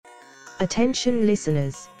Attention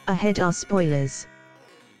listeners, ahead are spoilers.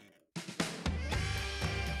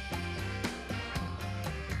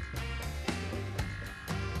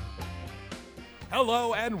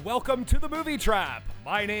 Hello and welcome to the Movie Trap.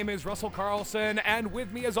 My name is Russell Carlson, and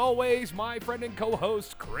with me as always, my friend and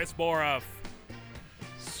co-host, Chris Boroff.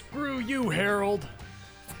 Screw you, Harold.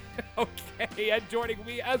 Okay, and joining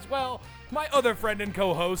me as well, my other friend and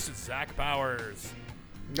co-host, Zach Bowers.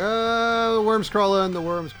 The worms crawl in, the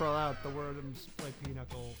worms crawl out, the worms play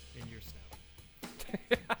pinochle in your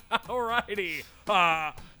snout. Alrighty.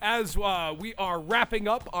 As we are wrapping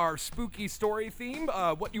up our spooky story theme,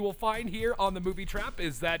 what you will find here on the Movie Trap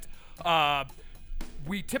is that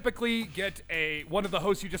we typically get one of the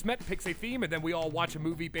hosts you just met picks a theme, and then we all watch a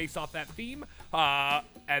movie based off that theme.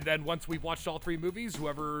 And then once we've watched all three movies,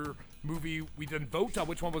 whoever movie we then vote on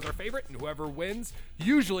which one was our favorite, and whoever wins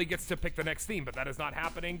usually gets to pick the next theme. But that is not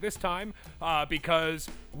happening this time because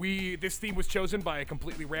this theme was chosen by a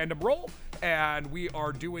completely random roll, and we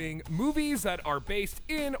are doing movies that are based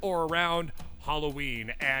in or around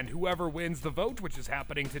Halloween, and whoever wins the vote, which is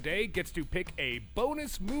happening today, gets to pick a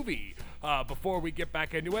bonus movie before we get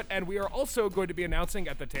back into it. And we are also going to be announcing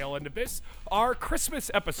at the tail end of this our Christmas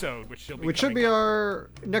episode, which should be our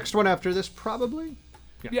next one after this, probably.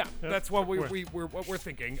 Yeah, that's what we're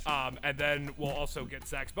thinking. And then we'll also get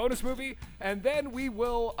Zach's bonus movie, and then we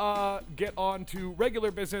will get on to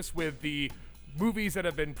regular business with the movies that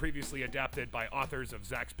have been previously adapted by authors of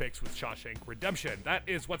Zach's picks with Shawshank Redemption. That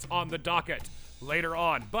is what's on the docket later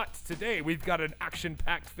on. But today we've got an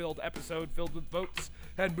action-packed filled episode filled with votes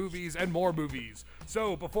and movies and more movies.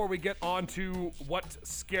 So before we get on to what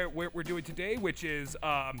we're doing today, which is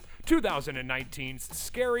 2019's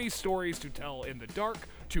Scary Stories to Tell in the Dark,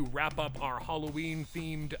 to wrap up our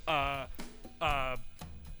Halloween-themed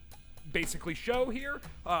basically show here.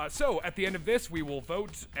 So at the end of this, we will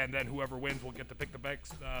vote, and then whoever wins will get to pick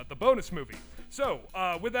the bonus movie. So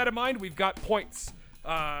with that in mind, we've got points.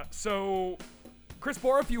 So Chris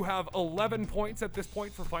Boroff, you have 11 points at this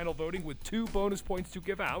point for final voting with 2 bonus points to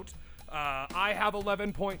give out. I have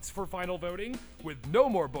 11 points for final voting with no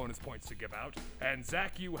more bonus points to give out. And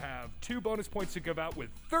Zach, you have 2 bonus points to give out with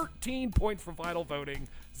 13 points for final voting.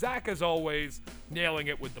 Zach, as always, nailing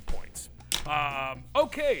it with the points.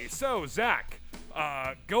 Okay, so Zach,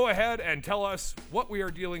 go ahead and tell us what we are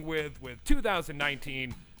dealing with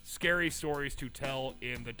 2019 Scary Stories to Tell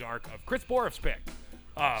in the Dark of Chris Boroff's pick.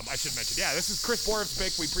 I should mention, this is Chris Boroff's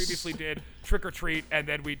pick. We previously did Trick or Treat, and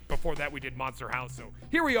then before that we did Monster House. So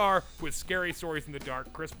here we are with Scary Stories in the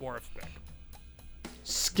Dark, Chris Boroff's pick.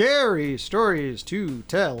 Scary Stories to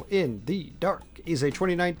Tell in the Dark is a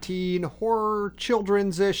 2019 horror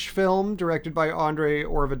children's-ish film directed by Andre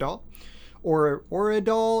Orvidal.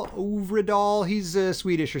 Overidal, he's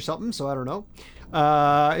Swedish or something, so I don't know.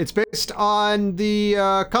 It's based on the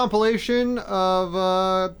compilation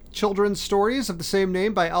of children's stories of the same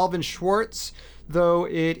name by Alvin Schwartz, though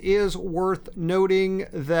it is worth noting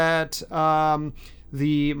that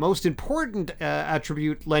the most important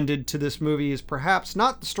attribute lended to this movie is perhaps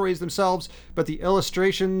not the stories themselves, but the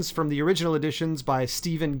illustrations from the original editions by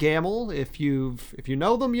Stephen Gamble. If you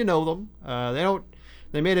know them, you know them.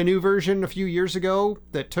 They made a new version a few years ago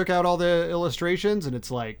that took out all the illustrations, and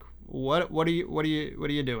it's like, what are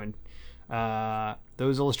you doing?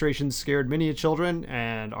 Those illustrations scared many children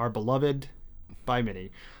and are beloved by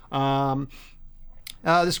many. The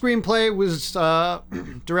screenplay was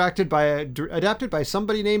adapted by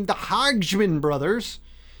somebody named the Hodgman brothers,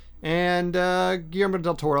 and Guillermo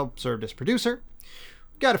del Toro served as producer.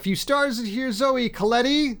 Got a few stars in here: Zoe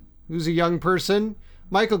Colletti, who's a young person,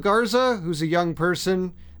 Michael Garza, who's a young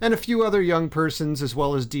person, and a few other young persons, as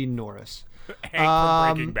well as Dean Norris. Hank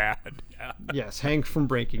from Breaking Bad. Yeah. Yes, Hank from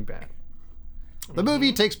Breaking Bad. The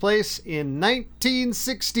movie takes place in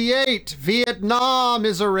 1968. Vietnam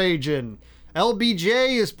is a-ragin'.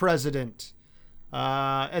 LBJ is president,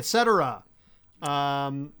 etc.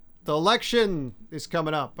 The election is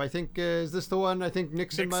coming up. I think, is this the one? I think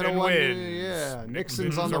Nixon might have won. Yeah,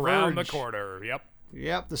 Nixon's on the around verge. the corner.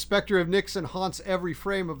 Yep, the specter of Nixon haunts every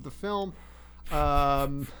frame of the film.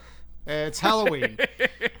 It's Halloween.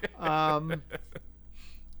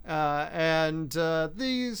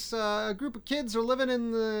 These group of kids are living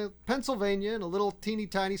in Pennsylvania, in a little teeny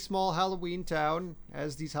tiny small Halloween town,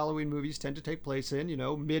 as these Halloween movies tend to take place in,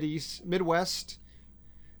 Midwest,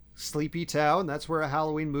 sleepy town. That's where a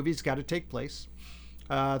Halloween movie's got to take place.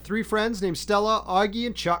 3 friends named Stella, Augie,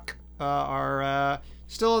 and Chuck are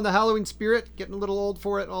still in the Halloween spirit, getting a little old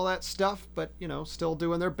for it and all that stuff, but, still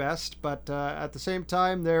doing their best. But at the same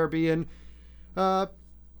time, they're being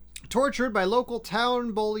tortured by local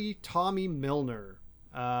town bully Tommy Milner.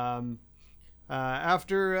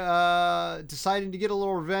 After deciding to get a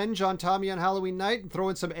little revenge on Tommy on Halloween night and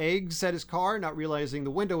throwing some eggs at his car, not realizing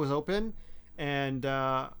the window was open, and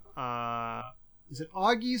is it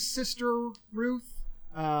Augie's sister Ruth?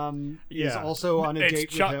 Is also on a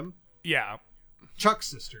date with him. Yeah. Chuck's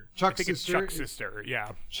sister. It's Chuck's sister.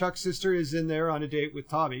 Yeah. Chuck's sister is in there on a date with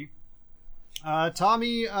Tommy.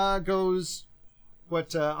 Tommy goes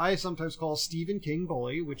what I sometimes call Stephen King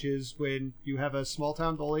bully, which is when you have a small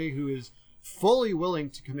town bully who is fully willing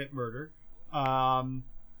to commit murder, and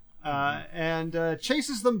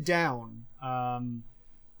chases them down.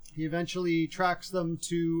 He eventually tracks them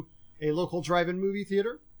to a local drive-in movie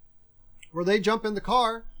theater, where they jump in the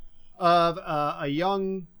car of a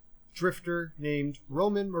young drifter named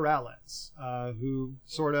Roman Morales, who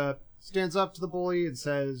sort of stands up to the bully and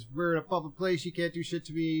says, "We're in a public place, you can't do shit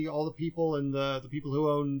to me." All the people and the people who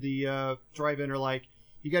own the drive-in are like,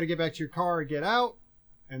 "You got to get back to your car and get out,"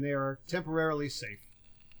 and they are temporarily safe.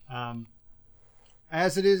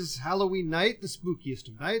 As it is Halloween night, the spookiest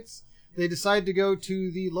of nights, they decide to go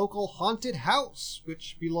to the local haunted house,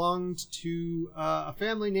 which belonged to a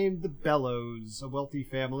family named the Bellows, a wealthy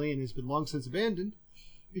family, and has been long since abandoned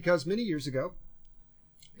because many years ago,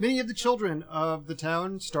 many of the children of the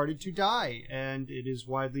town started to die, and it is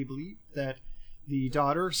widely believed that the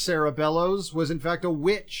daughter, Sarah Bellows, was in fact a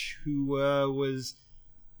witch who was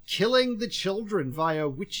killing the children via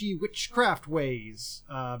witchy witchcraft ways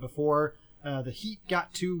before the heat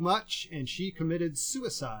got too much and she committed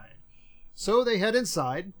suicide. So they head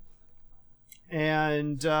inside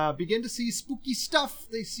and begin to see spooky stuff.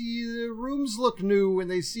 They see the rooms look new, and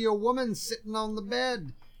they see a woman sitting on the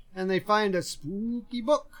bed, and they find a spooky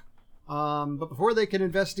book. But before they can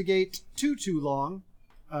investigate too long,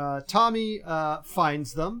 Tommy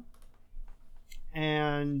finds them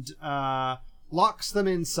and locks them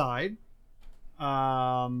inside,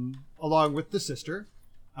 along with the sister.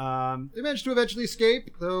 They manage to eventually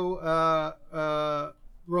escape, though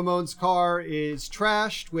Ramon's car is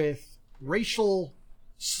trashed with racial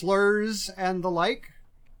slurs and the like.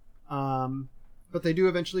 But they do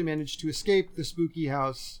eventually manage to escape the spooky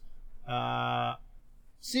house,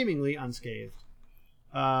 seemingly unscathed.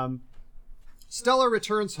 Stella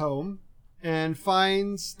returns home and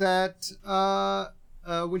finds that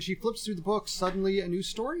when she flips through the book, suddenly a new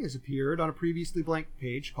story has appeared on a previously blank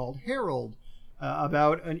page called Harold,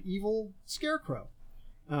 about an evil scarecrow.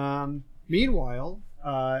 Meanwhile,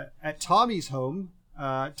 at Tommy's home,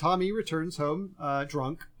 Tommy returns home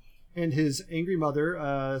drunk, and his angry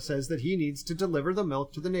mother says that he needs to deliver the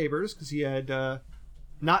milk to the neighbors because he had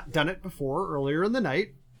not done it before earlier in the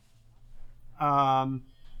night.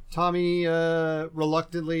 Tommy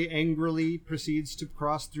reluctantly, angrily proceeds to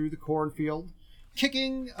cross through the cornfield,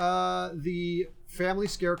 kicking the family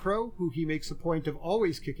scarecrow, who he makes a point of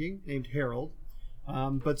always kicking, named Harold.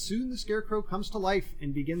 But soon the scarecrow comes to life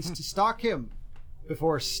and begins to stalk him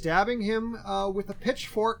before stabbing him with a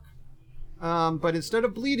pitchfork. But instead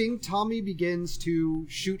of bleeding, Tommy begins to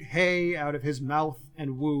shoot hay out of his mouth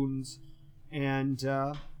and wounds and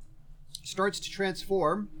starts to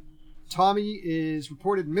transform. Tommy is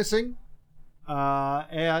reported missing.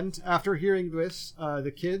 And after hearing this,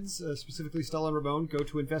 the kids, specifically Stella and Ramon, go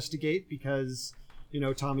to investigate because,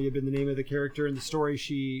 Tommy had been the name of the character in the story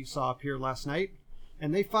she saw appear last night.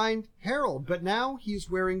 And they find Harold, but now he's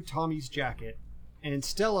wearing Tommy's jacket. And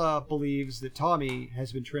Stella believes that Tommy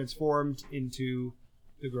has been transformed into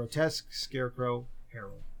the grotesque scarecrow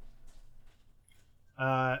Harold.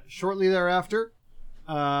 Shortly thereafter,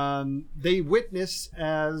 they witness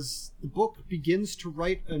as the book begins to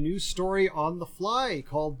write a new story on the fly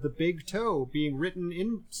called The Big Toe, being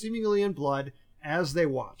written seemingly in blood as they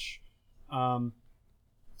watch. The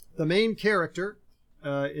main character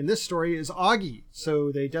in this story is Augie,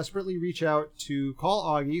 so they desperately reach out to call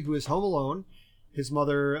Augie, who is home alone, his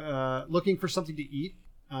mother looking for something to eat.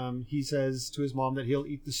 He says to his mom that he'll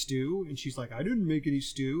eat the stew, and she's like, "I didn't make any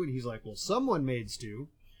stew," and he's like, "Well, someone made stew."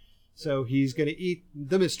 So he's going to eat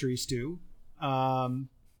the mystery stew,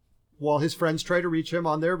 while his friends try to reach him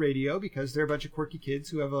on their radio, because they're a bunch of quirky kids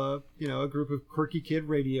who have a group of quirky kid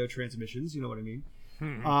radio transmissions. You know what I mean?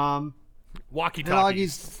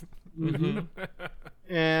 Walkie-talkies.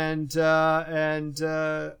 And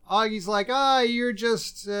Augie's like, "You're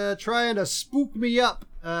just trying to spook me up.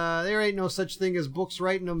 There ain't no such thing as books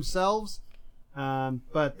writing themselves."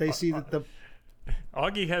 But they see that the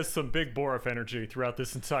Augie has some big Borif energy throughout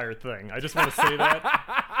this entire thing. I just want to say that.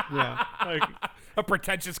 Yeah. A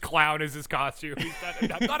pretentious clown is his costume. He's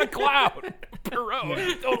not a clown. Perot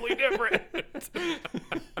is totally different.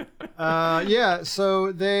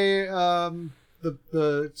 So they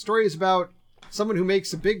the story is about someone who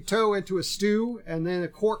makes a big toe into a stew, and then a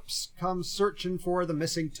corpse comes searching for the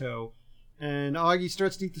missing toe. And Augie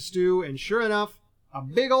starts to eat the stew, and sure enough, a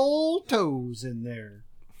big old toe's in there.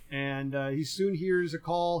 And he soon hears a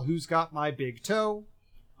call, "Who's got my big toe?"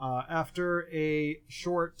 After a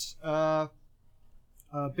short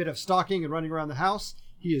bit of stalking and running around the house,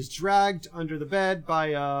 he is dragged under the bed by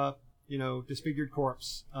a, disfigured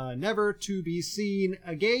corpse, never to be seen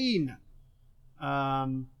again.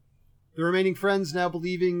 The remaining friends, now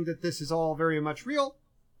believing that this is all very much real,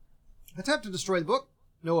 attempt to destroy the book.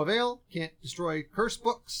 No avail. Can't destroy cursed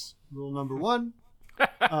books. Rule number 1.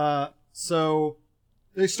 So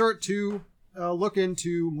they start to look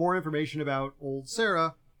into more information about old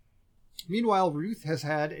Sarah. Meanwhile, Ruth has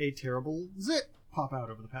had a terrible zit pop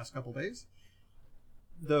out over the past couple days,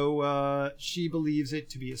 though she believes it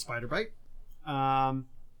to be a spider bite.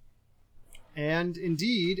 And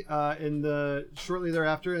indeed, shortly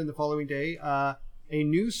thereafter, in the following day, a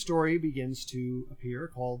news story begins to appear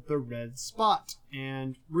called The Red Spot.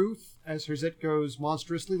 And Ruth, as her zit goes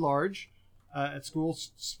monstrously large at school,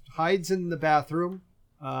 hides in the bathroom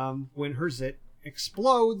when her zit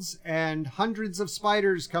explodes and hundreds of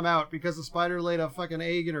spiders come out because the spider laid a fucking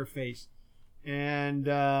egg in her face. And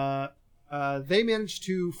they manage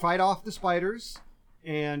to fight off the spiders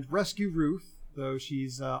and rescue Ruth, though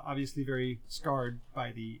she's obviously very scarred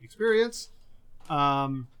by the experience.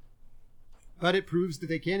 But it proves that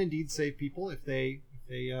they can indeed save people if they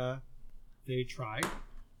try.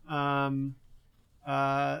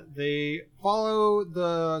 They follow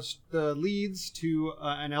the leads to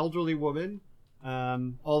an elderly woman,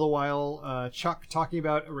 all the while Chuck talking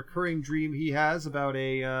about a recurring dream he has about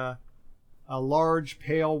a large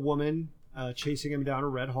pale woman chasing him down a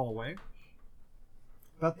red hallway.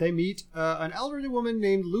 But they meet an elderly woman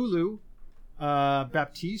named Lulu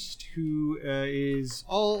Baptiste, who is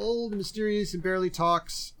all old and mysterious and barely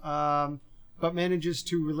talks, but manages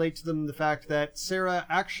to relate to them the fact that Sarah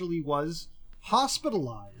actually was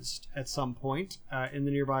hospitalized at some point in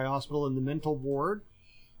the nearby hospital in the mental ward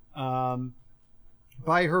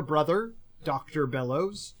by her brother, Dr.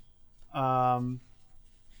 Bellows.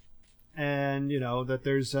 And, that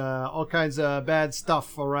there's all kinds of bad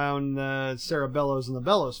stuff around Sarah Bellows and the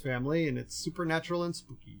Bellows family, and it's supernatural and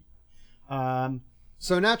spooky.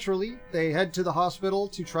 So naturally, they head to the hospital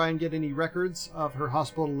to try and get any records of her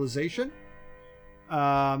hospitalization,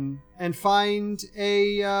 and find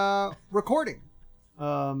a recording.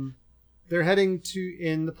 They're heading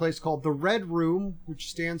in the place called the Red Room, which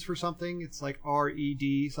stands for something. It's like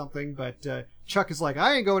R-E-D something, but Chuck is like,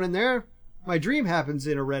 I ain't going in there. My dream happens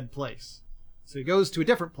in a red place. So he goes to a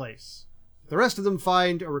different place. The rest of them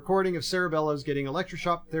find a recording of Sarah Bellows getting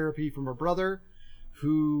electroshock therapy from her brother,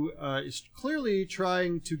 who is clearly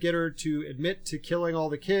trying to get her to admit to killing all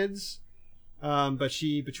the kids. But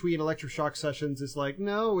she, between electroshock sessions, is like,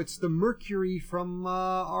 no, it's the mercury from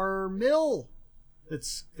our mill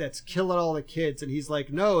that's killing all the kids. And he's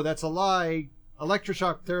like, no, that's a lie.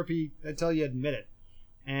 Electroshock therapy until you admit it.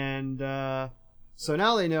 And so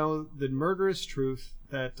now they know the murderous truth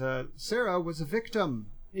that Sarah was a victim,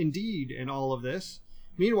 indeed, in all of this.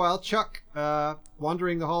 Meanwhile, Chuck,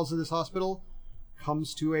 wandering the halls of this hospital,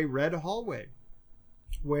 comes to a red hallway,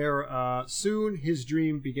 where soon his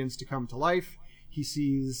dream begins to come to life. He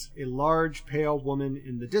sees a large, pale woman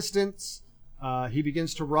in the distance. He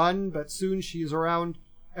begins to run, but soon she is around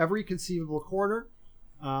every conceivable corner.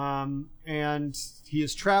 And he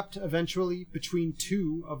is trapped eventually between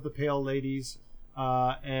two of the pale ladies,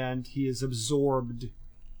 and he is absorbed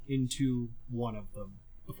into one of them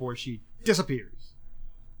before she disappears.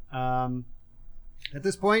 At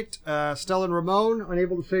this point, Stella and Ramon,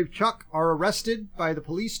 unable to save Chuck, are arrested by the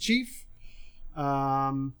police chief,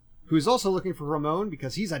 who is also looking for Ramon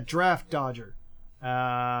because he's a draft dodger.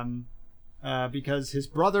 Because his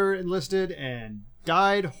brother enlisted and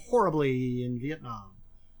died horribly in Vietnam.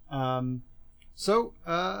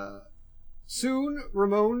 Soon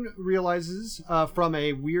Ramon realizes from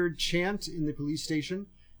a weird chant in the police station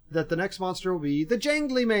that the next monster will be the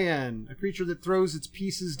Jangly Man, a creature that throws its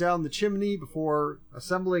pieces down the chimney before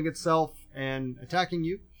assembling itself and attacking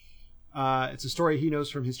you. It's a story he knows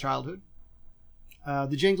from his childhood.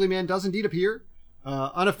 The Jangly Man does indeed appear.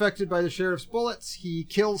 Unaffected by the sheriff's bullets, he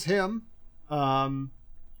kills him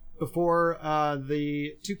before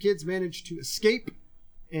the two kids manage to escape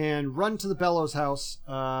and run to the Bellows house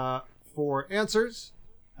for answers.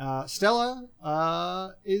 Stella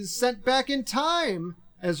is sent back in time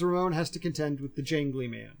as Ramon has to contend with the Jangly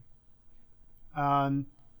Man.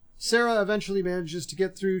 Sarah eventually manages to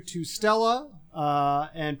get through to Stella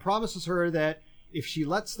and promises her that if she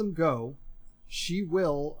lets them go, she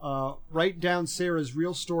will write down Sarah's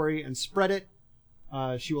real story and spread it.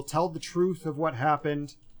 She will tell the truth of what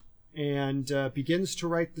happened and begins to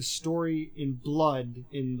write the story in blood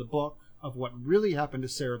in the book of what really happened to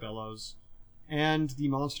Sarah Bellows. And the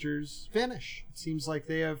monsters vanish. It seems like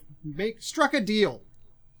they have struck a deal.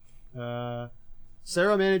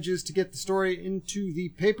 Sarah manages to get the story into the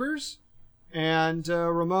papers, and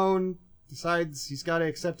Ramon decides he's got to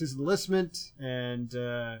accept his enlistment and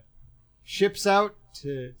ships out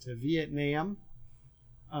to Vietnam,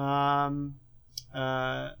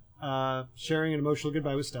 sharing an emotional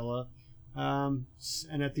goodbye with Stella. And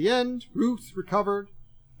at the end, Ruth recovered.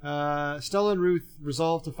 Stella and Ruth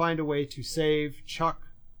resolve to find a way to save Chuck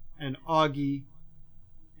and Augie.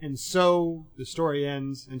 And so the story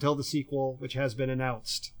ends until the sequel, which has been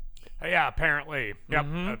announced. Yeah, apparently.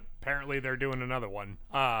 Yep. Apparently they're doing another one.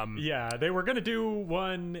 Yeah, they were going to do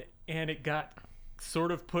one, and it got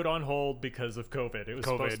sort of put on hold because of COVID. It was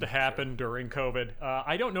supposed to happen during COVID.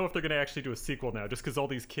 I don't know if they're going to actually do a sequel now, just because all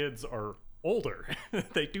these kids are older.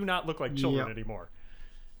 They do not look like children anymore.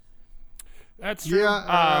 That's true.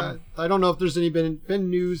 Yeah, I don't know if there's been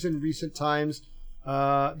news in recent times.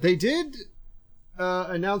 They did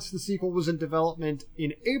announced the sequel was in development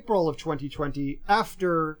in April of 2020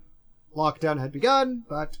 after lockdown had begun,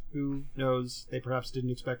 but who knows? They perhaps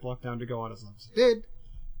didn't expect lockdown to go on as long as it did.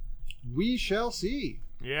 We shall see.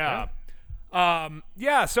 Yeah.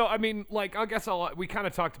 So I mean, like, I guess we kind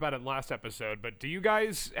of talked about it in last episode, but do you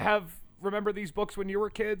guys remember these books when you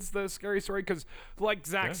were kids, the Scary Story? Because like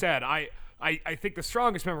Zach said, I think the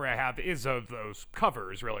strongest memory I have is of those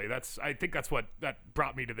covers, really. I think that's what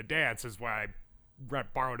brought me to the dance, is why I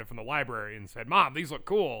borrowed it from the library and said, Mom, these look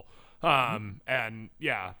cool. And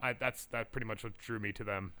yeah, that pretty much what drew me to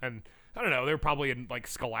them. And I don't know, they're probably in like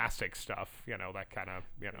Scholastic stuff, that kind of,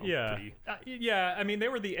 Yeah. pretty... Yeah, I mean, they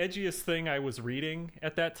were the edgiest thing I was reading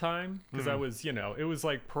at that time, because I was, it was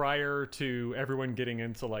like prior to everyone getting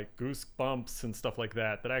into like Goosebumps and stuff like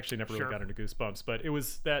that I actually never really got into Goosebumps, but it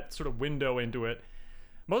was that sort of window into it.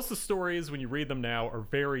 Most of the stories, when you read them now, are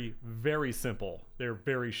very, very simple. They're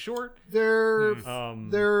very short. They're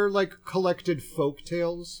like collected folk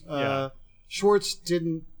tales. Schwartz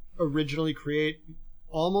didn't originally create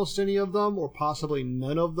almost any of them, or possibly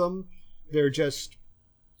none of them. They're just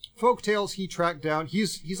folk tales he tracked down.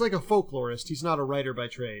 He's like a folklorist. He's not a writer by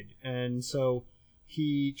trade, and so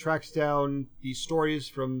he tracks down these stories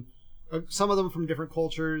from some of them from different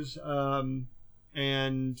cultures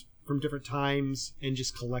and from different times, and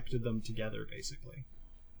just collected them together basically,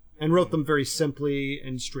 and wrote them very simply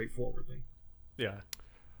and straightforwardly.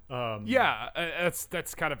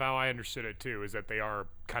 That's kind of how I understood it too, is that they are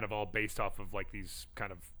kind of all based off of like these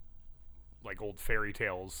kind of like old fairy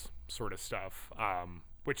tales sort of stuff,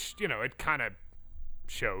 which it kind of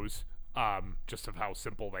shows just of how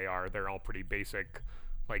simple they are. They're all pretty basic,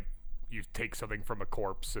 like you take something from a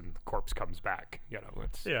corpse and the corpse comes back.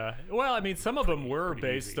 It's Well, I mean, some of them were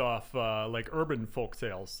based off like urban folk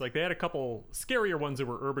tales. Like they had a couple scarier ones that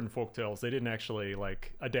were urban folk tales. They didn't actually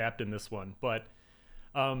like adapt in this one, but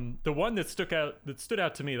the one that stood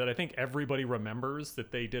out to me that I think everybody remembers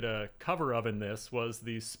that they did a cover of in this was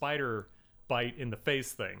the spider bite in the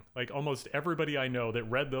face thing. Like almost everybody I know that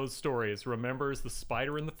read those stories remembers the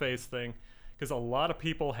spider in the face thing, because a lot of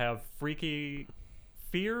people have freaky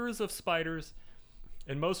fears of spiders,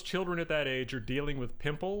 and most children at that age are dealing with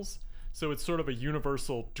pimples, so it's sort of a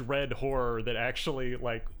universal dread horror that actually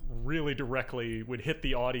like really directly would hit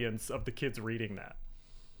the audience of the kids reading that.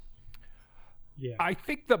 Yeah, I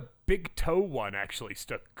think the big toe one actually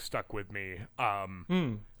stuck with me. Oh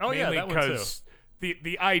yeah, that one too.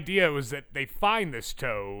 The idea was that they find this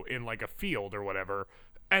toe in like a field or whatever,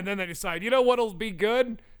 and then they decide, what'll be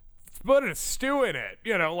good? Put a stew in it,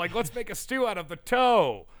 like let's make a stew out of the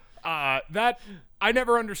toe. That I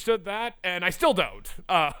never understood that, and I still don't.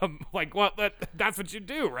 That's what you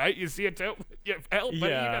do, right? You see a toe, you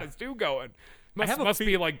got a stew going. Must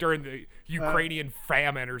be like during the Ukrainian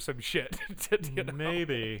famine or some shit.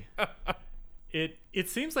 Maybe. It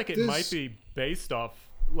seems like it might be based off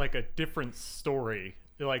like a different story,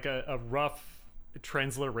 like a rough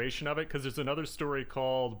transliteration of it, because there's another story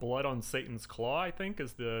called Blood on Satan's Claw, I think,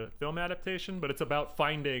 is the film adaptation, but it's about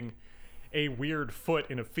finding a weird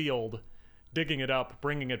foot in a field, digging it up,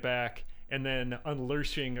 bringing it back, and then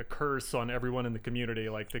unleashing a curse on everyone in the community.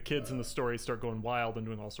 Like the kids in the story start going wild and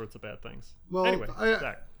doing all sorts of bad things. Well, anyway,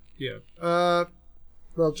 Zach.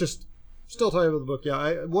 Well, just still talking about the book.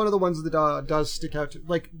 Yeah, one of the ones that does stick out to,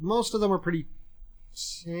 like, most of them are pretty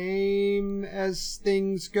same as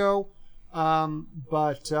things go.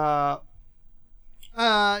 But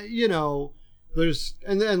There's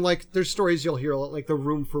and then like there's stories you'll hear like the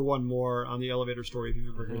Room for One More on the elevator story if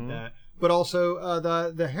you've ever heard that. But also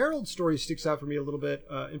the Harold story sticks out for me a little bit,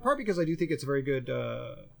 in part because I do think it's a very good.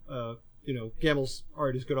 Gamel's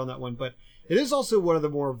art is good on that one, but it is also one of the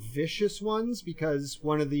more vicious ones because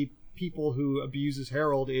one of the people who abuses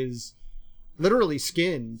Harold is literally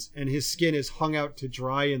skinned, and his skin is hung out to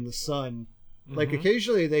dry in the sun. Like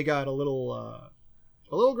occasionally they got a little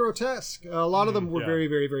grotesque. A lot of them were very,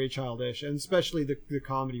 very, very childish, and especially the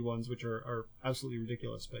comedy ones, which are absolutely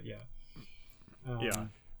ridiculous. But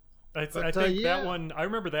I think that one. I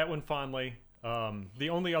remember that one fondly. The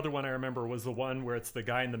only other one I remember was the one where it's the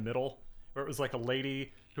guy in the middle, where it was like a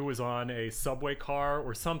lady who was on a subway car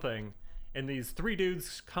or something, and these three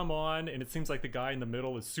dudes come on, and it seems like the guy in the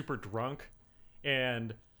middle is super drunk,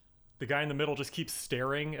 and the guy in the middle just keeps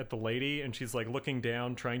staring at the lady, and she's like looking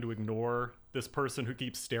down, trying to ignore this person who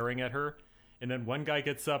keeps staring at her. And then one guy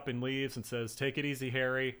gets up and leaves and says, "Take it easy,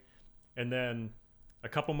 Harry." And then a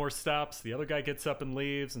couple more stops, the other guy gets up and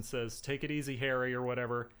leaves and says, "Take it easy, Harry," or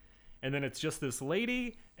whatever. And then it's just this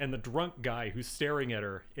lady and the drunk guy who's staring at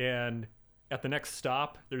her. And at the next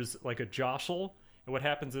stop, there's like a jostle. And what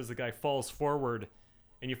happens is the guy falls forward,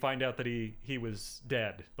 and you find out that he was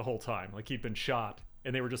dead the whole time. Like he'd been shot.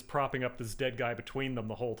 And they were just propping up this dead guy between them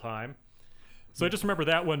the whole time. So I just remember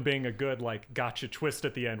that one being a good like gotcha twist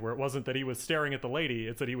at the end, where it wasn't that he was staring at the lady,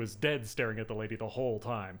 it's that he was dead staring at the lady the whole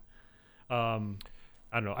time. I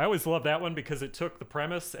don't know. I always loved that one because it took the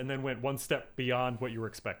premise and then went one step beyond what you were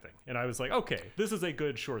expecting. And I was like, okay, this is a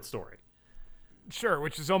good short story. Sure,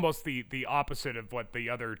 which is almost the opposite of what the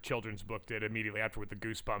other children's book did immediately after with the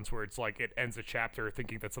Goosebumps, where it's like it ends a chapter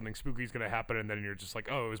thinking that something spooky is going to happen, and then you're just like,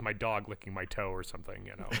 oh, it was my dog licking my toe or something,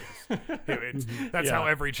 you know. That's how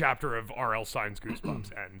every chapter of R.L. Stine's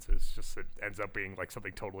Goosebumps ends. It's just it ends up being like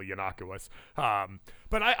something totally innocuous.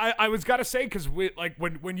 But I was gotta say, because like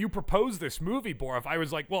when you proposed this movie, Borov, I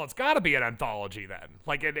was like, well, it's got to be an anthology then,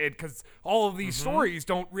 like it because all of these stories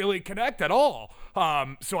don't really connect at all.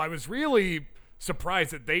 So I was really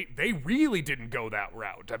surprised that they really didn't go that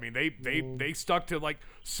route. I mean, they stuck to like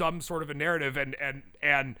some sort of a narrative,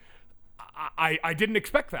 and I didn't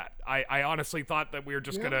expect that. I honestly thought that we were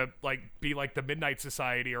just gonna like be like the Midnight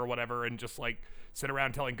Society or whatever, and just like sit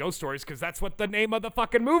around telling ghost stories, because that's what the name of the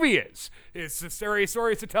fucking movie is. It's the scary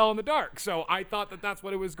stories to tell in the dark. So I thought that that's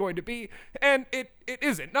what it was going to be, and it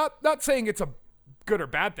isn't. Not saying it's a good or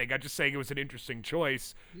bad thing. I'm just saying it was an interesting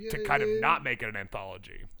choice to kind of not make it an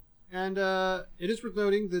anthology. And it is worth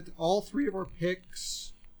noting that all three of our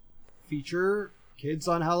picks feature kids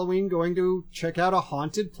on Halloween going to check out a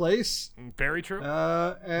haunted place. Very true.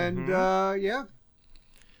 I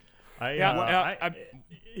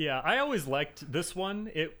always liked this one.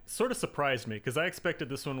 It sort of surprised me because I expected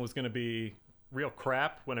this one was going to be real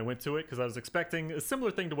crap when I went to it, because I was expecting a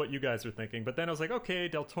similar thing to what you guys are thinking. But then I was like, okay,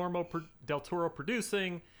 Del Toro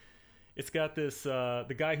producing. It's got this,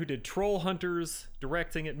 the guy who did Troll Hunters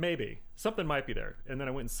directing it, maybe. Something might be there. And then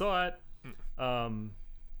I went and saw it.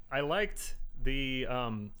 I liked the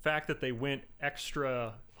fact that they went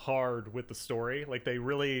extra hard with the story. Like, they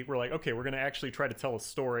really were like, okay, we're going to actually try to tell a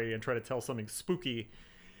story and try to tell something spooky.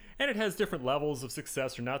 And it has different levels of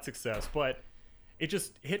success or not success, but it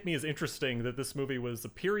just hit me as interesting that this movie was a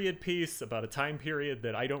period piece about a time period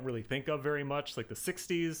that I don't really think of very much, like the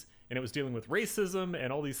 60s. And it was dealing with racism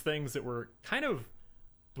and all these things that were kind of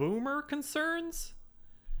boomer concerns,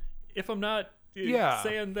 if I'm not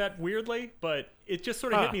saying that weirdly, but it just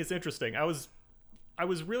sort of hit me as interesting. I was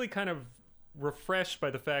really kind of refreshed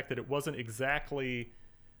by the fact that it wasn't exactly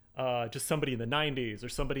just somebody in the 90s or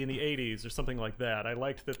somebody in the 80s or something like that. I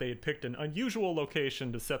liked that they had picked an unusual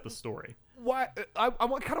location to set the story. Why? I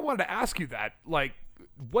kind of wanted to ask you that. Like,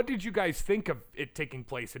 what did you guys think of it taking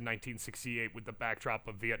place in 1968 with the backdrop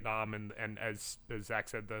of Vietnam and as Zach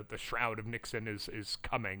said, the shroud of Nixon is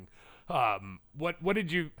coming? What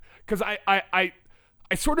did you? Because I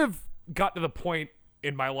sort of got to the point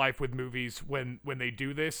in my life with movies when they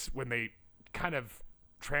do this, when they kind of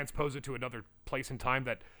transpose it to another place in time,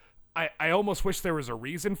 that I almost wish there was a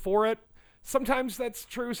reason for it. Sometimes that's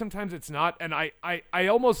true, sometimes it's not, and I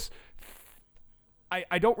almost.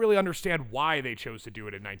 I don't really understand why they chose to do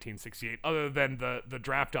it in 1968, other than the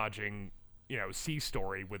draft dodging, C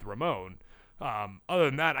story with Ramon. Other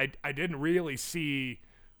than that, I didn't really see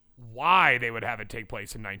why they would have it take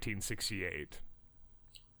place in 1968.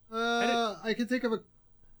 I can think of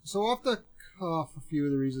so off the cuff, a few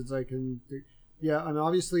of the reasons I can think. Yeah, I mean,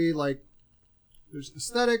 obviously, like, there's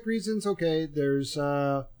aesthetic reasons. Okay, there's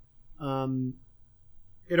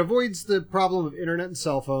it avoids the problem of internet and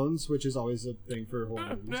cell phones, which is always a thing for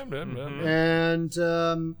horror movies. And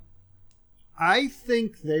I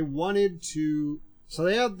think they wanted to. So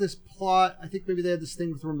they had this plot. I think maybe they had this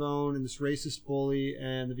thing with Ramon and this racist bully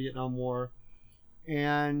and the Vietnam War.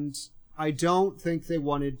 And I don't think they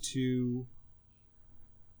wanted to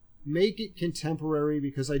make it contemporary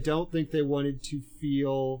because I don't think they wanted to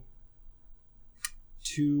feel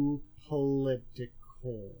too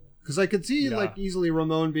political. Because I could see like easily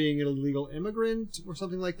Ramon being an illegal immigrant or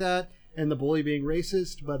something like that, and the bully being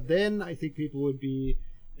racist. But then I think people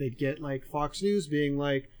they'd get like Fox News being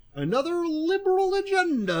like, another liberal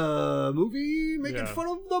agenda movie making fun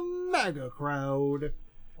of the MAGA crowd,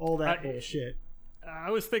 all that bullshit.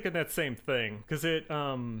 I was thinking that same thing because it,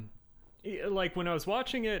 like when I was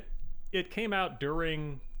watching it, it came out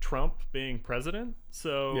during Trump being president,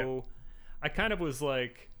 so I kind of was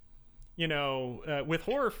like, with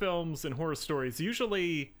horror films and horror stories,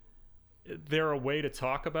 usually they're a way to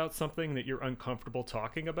talk about something that you're uncomfortable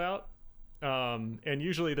talking about. And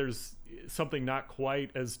usually there's something not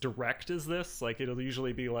quite as direct as this. Like it'll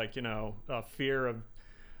usually be like, fear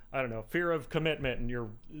of commitment, and you're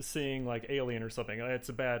seeing like Alien or something.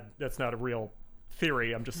 That's not a real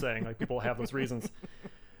theory. I'm just saying like people have those reasons.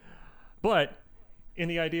 But in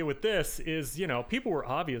the idea with this is, people were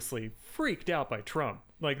obviously freaked out by Trump.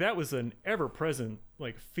 Like that was an ever-present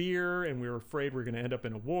like fear, and we were afraid we were going to end up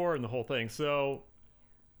in a war and the whole thing. So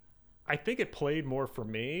I think it played more for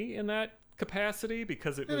me in that capacity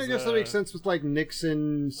because it was. I guess that makes sense with like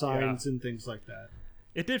Nixon signs and things like that.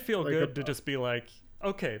 It did feel like good to just be like,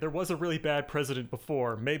 okay, there was a really bad president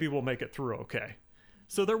before. Maybe we'll make it through okay.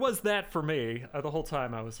 So there was that for me. The whole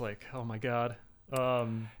time I was like, oh my God.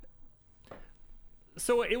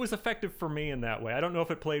 So it was effective for me in that way. I don't know if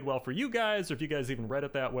it played well for you guys or if you guys even read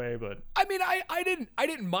it that way, but I mean, I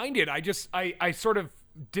didn't mind it. I sort of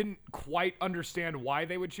didn't quite understand why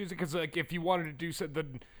they would choose it, because like if you wanted to do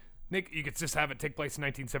something, Nick, you could just have it take place in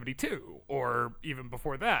 1972 or even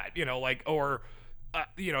before that, if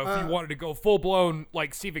you wanted to go full blown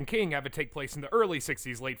like Stephen King, have it take place in the early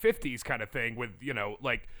 60s, late 50s kind of thing with,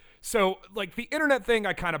 so like the internet thing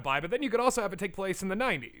I kind of buy, but then you could also have it take place in the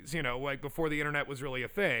 90s, like before the internet was really a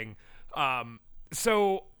thing.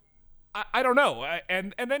 So I don't know.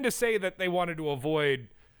 And then to say that they wanted to avoid,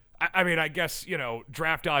 I mean, I guess,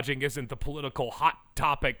 draft dodging isn't the political hot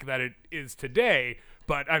topic that it is today.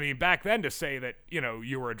 But I mean, back then to say that,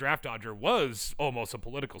 you were a draft dodger was almost a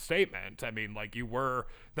political statement. I mean, like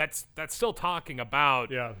that's still talking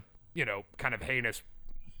about, kind of heinous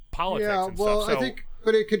politics and stuff. So, I think,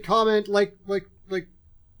 but it could comment like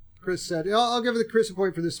Chris said. I'll give Chris a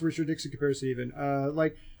point for this Richard Nixon comparison even.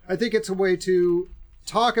 I think it's a way to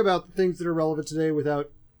talk about the things that are relevant today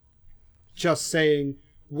without just saying,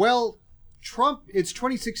 well, Trump, it's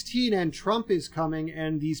 2016 and Trump is coming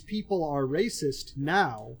and these people are racist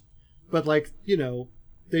now. But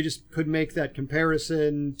they just could make that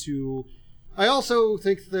comparison to... I also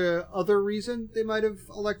think the other reason they might have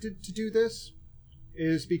elected to do this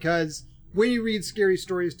is because when you read scary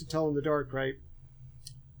stories to tell in the dark, right?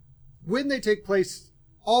 When they take place,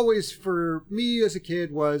 always for me as a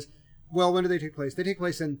kid was, well, when do they take place? They take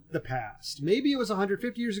place in the past. Maybe it was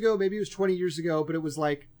 150 years ago, maybe it was 20 years ago, but it was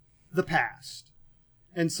like the past.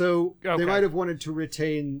 And so they might have wanted to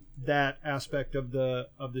retain that aspect of the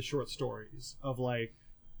short stories of like,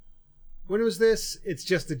 when was this? It's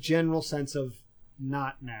just a general sense of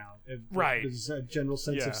not now. Right. It was a general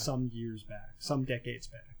sense of some years back, some decades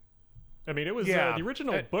back. I mean, it was the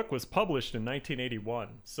original book was published in 1981,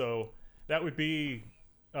 so that would be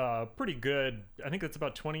pretty good. I think it's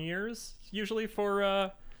about 20 years usually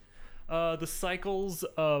for the cycles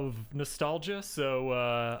of nostalgia. So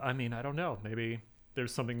I mean, I don't know. Maybe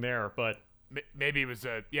there's something there, but maybe it was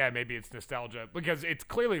maybe it's nostalgia, because it's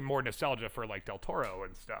clearly more nostalgia for like Del Toro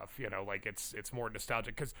and stuff, like it's more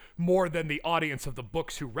nostalgic because more than the audience of the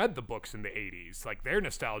books who read the books in the 80s, like their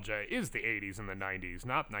nostalgia is the 80s and the 90s,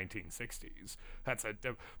 not 1960s.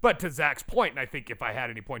 But to Zach's point, and I think if I had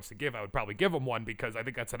any points to give, I would probably give him one, because I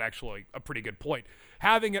think that's actually a pretty good point.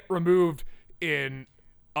 Having it removed in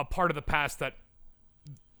a part of the past that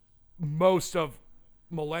most of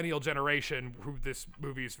millennial generation, who this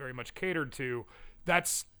movie is very much catered to,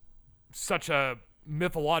 that's such a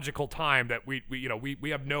mythological time that we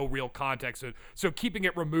have no real context. So keeping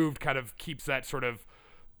it removed kind of keeps that sort of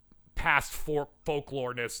past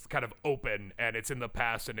folklore-ness kind of open, and it's in the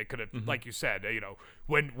past, and it could have, like you said,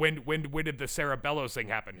 when did the Sarah Bellows thing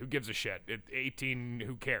happen? Who gives a shit? 18,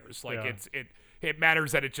 who cares? Like it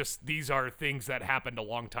matters that these are things that happened a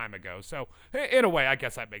long time ago. So in a way, I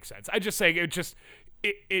guess that makes sense. I just say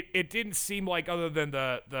it didn't seem like, other than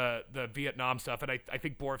the Vietnam stuff, and I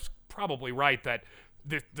think Borf's probably right that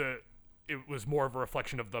the it was more of a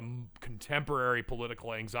reflection of the contemporary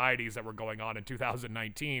political anxieties that were going on in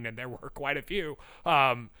 2019, and there were quite a few.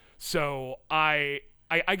 So I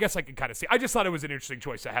guess I can kind of see. I just thought it was an interesting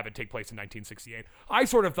choice to have it take place in 1968. I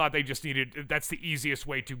sort of thought they just needed. That's the easiest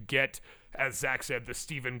way to get, as Zach said, the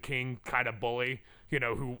Stephen King kind of bully,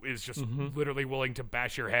 who is just literally willing to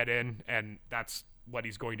bash your head in, and that's what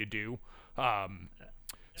he's going to do.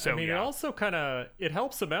 So it also it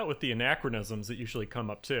helps him out with the anachronisms that usually come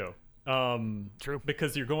up too. True,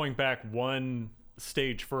 because you're going back one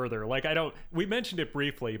stage further. Like we mentioned it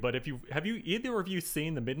briefly, but have you either of you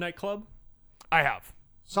seen The Midnight Club? I have.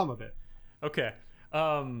 Some of it. Okay.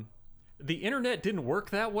 The internet didn't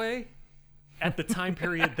work that way at the time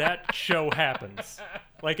period that show happens.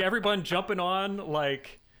 Like everyone jumping on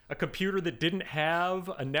like a computer that didn't have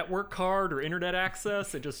a network card or internet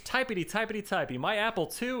access and just typey. My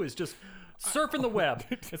Apple II is just surfing the web.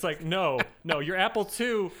 It's like, no, your Apple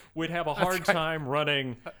II would have a hard time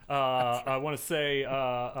running, I want to say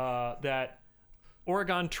that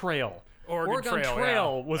Oregon Trail. Oregon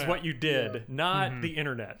Trail was what you did, not the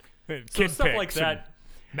internet. So stuff like that.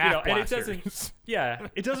 Math and blasters.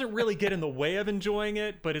 it doesn't really get in the way of enjoying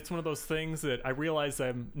it, but it's one of those things that I realize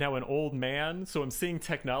I'm now an old man, so I'm seeing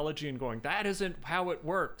technology and going, that isn't how it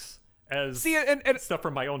works. As and stuff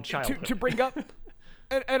from my own childhood. To bring up,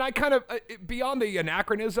 and I kind of, beyond the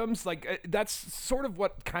anachronisms, like that's sort of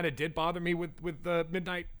what kind of did bother me with the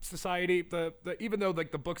Midnight Society. The even though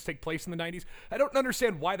like the books take place in the 90s, I don't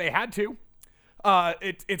understand why they had to.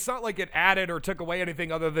 It's not like it added or took away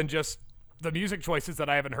anything other than just the music choices that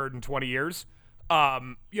I haven't heard in 20 years.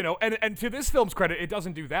 And to this film's credit, it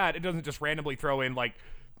doesn't do that. It doesn't just randomly throw in like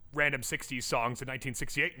random 60s songs in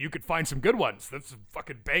 1968. You could find some good ones. That's a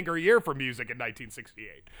fucking banger year for music in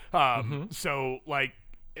 1968. So like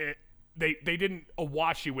they didn't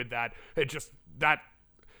awash you with that.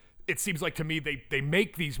 It seems like to me they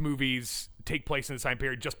make these movies take place in the time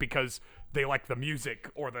period just because they like the music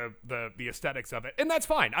or the aesthetics of it, and that's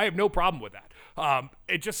fine. I have no problem with that.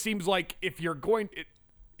 It just seems like if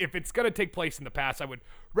it's going to take place in the past, I would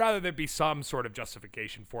rather there be some sort of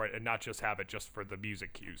justification for it and not just have it just for the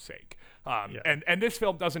music cue's sake. And this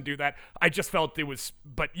film doesn't do that. I just felt it was,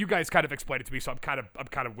 but you guys kind of explained it to me, so I'm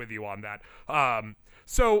kind of with you on that.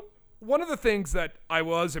 So one of the things that I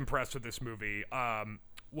was impressed with this movie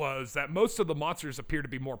was that most of the monsters appear to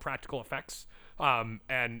be more practical effects.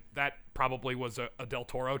 And that probably was a Del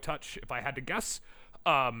Toro touch, if I had to guess.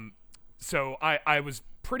 So I was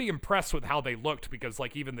pretty impressed with how they looked, because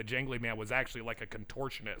like even the Jangly Man was actually like a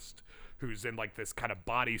contortionist who's in like this kind of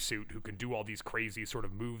bodysuit who can do all these crazy sort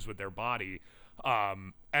of moves with their body.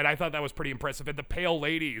 And I thought that was pretty impressive. And the Pale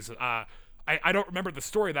Ladies, I don't remember the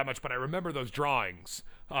story that much, but I remember those drawings.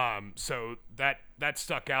 So that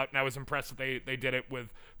stuck out, and I was impressed that they did it with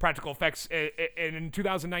practical effects. And in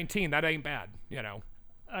 2019, that ain't bad,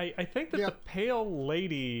 I think that the Pale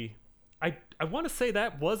Lady, I want to say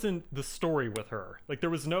that wasn't the story with her. Like there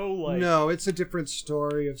was no like. No, it's a different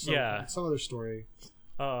story of some other story.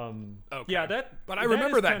 Okay. Yeah, But I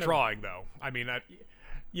remember that drawing though. I mean that.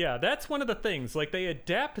 Yeah, that's one of the things. Like they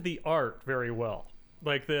adapt the art very well.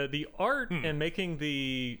 Like the art and making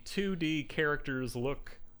the 2D characters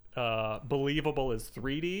look believable as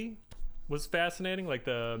 3D was fascinating. Like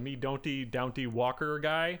the Me Downty Walker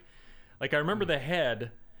guy. Like I remember the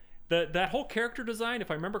head. That whole character design, if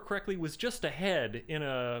I remember correctly, was just a head in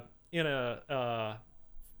a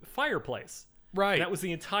fireplace. Right. And that was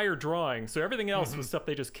the entire drawing. So everything else was stuff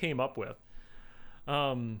they just came up with.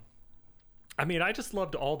 I mean, I just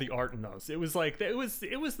loved all the art in those. It was like it was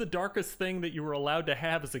the darkest thing that you were allowed to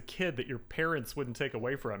have as a kid that your parents wouldn't take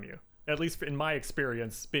away from you. At least in my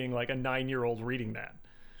experience, being like a 9-year-old reading that.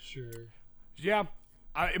 Sure. Yeah,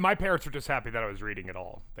 my parents were just happy that I was reading it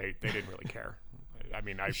all. They didn't really care. I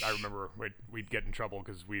mean, I remember we'd get in trouble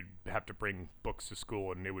because we'd have to bring books to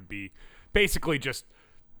school, and it would be basically just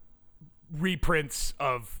reprints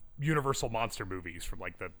of Universal monster movies from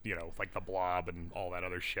like the Blob and all that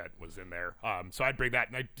other shit was in there. So I'd bring that,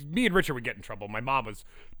 and me and Richard would get in trouble. My mom was,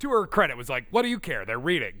 to her credit, was like, "What do you care? They're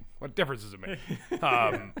reading. What difference does it make?"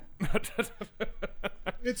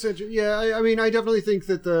 It's I mean, I definitely think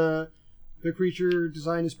that the creature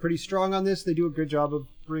design is pretty strong on this. They do a good job of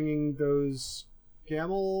bringing those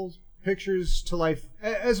Gamel pictures to life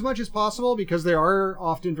as much as possible, because they are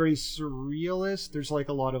often very surrealist. There's like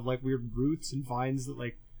a lot of like weird roots and vines that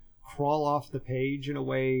like crawl off the page in a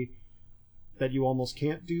way that you almost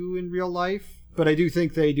can't do in real life. But I do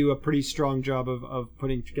think they do a pretty strong job of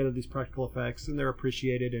putting together these practical effects, and they're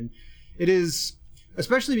appreciated. And it is,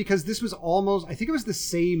 especially because this was almost, I think it was the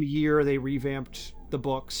same year they revamped the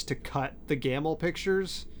books to cut the Gamel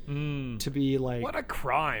pictures. to be like. What a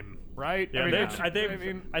crime, right? Yeah, I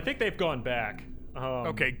mean, I think they've gone back.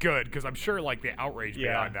 Okay, good, because I'm sure like the outrage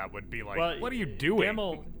behind that would be like, what are you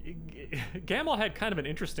doing? Gamel had kind of an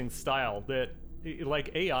interesting style that,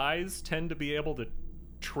 like, AIs tend to be able to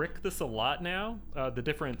trick this a lot now, the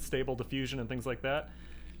different stable diffusion and things like that.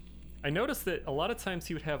 I noticed that a lot of times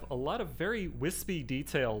he would have a lot of very wispy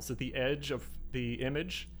details at the edge of the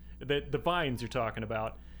image, the vines you're talking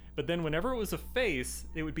about. But then whenever it was a face,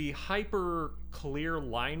 it would be hyper clear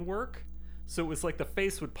line work. So it was like the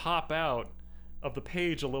face would pop out of the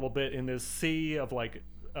page a little bit in this sea of like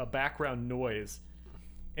a background noise.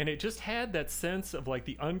 And it just had that sense of like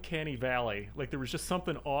the uncanny valley. Like there was just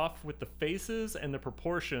something off with the faces and the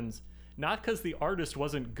proportions, not because the artist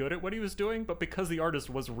wasn't good at what he was doing, but because the artist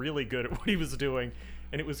was really good at what he was doing.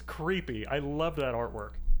 And it was creepy. I loved that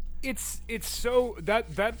artwork. It's so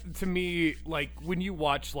that to me, like when you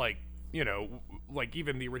watch like, you know, like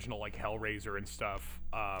even the original like Hellraiser and stuff,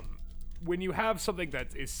 when you have something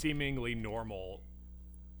that is seemingly normal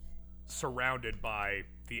surrounded by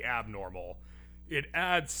the abnormal, it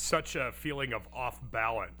adds such a feeling of off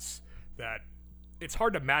balance that it's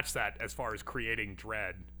hard to match that as far as creating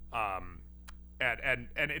dread. And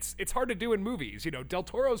it's hard to do in movies. You know, Del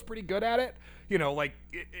Toro's pretty good at it. You know, like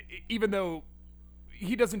even though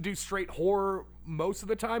he doesn't do straight horror most of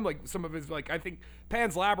the time, like some of his, like I think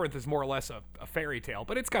Pan's Labyrinth is more or less a fairy tale,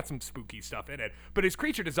 but it's got some spooky stuff in it. But his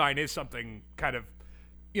creature design is something kind of,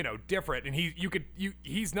 you know, different, and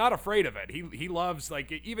he's not afraid of it. He loves,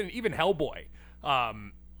 like, even Hellboy.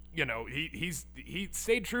 You know, he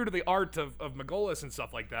stayed true to the art of Margolis and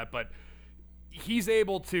stuff like that, but he's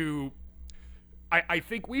able to. I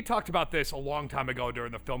think we talked about this a long time ago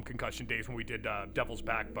during the Film Concussion days when we did Devil's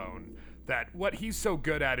Backbone, that what he's so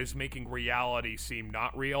good at is making reality seem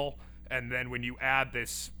not real, and then when you add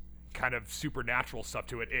this kind of supernatural stuff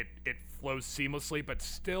to it, it flows seamlessly, but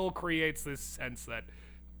still creates this sense that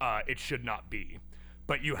it should not be.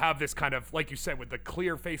 But you have this kind of, like you said, with the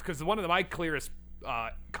clear face, because one of my clearest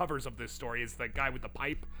covers of this story is the guy with the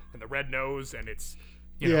pipe and the red nose, and it's,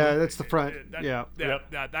 you know, that's the front.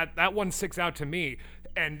 That one sticks out to me.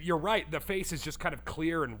 And you're right, the face is just kind of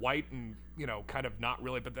clear and white and, you know, kind of not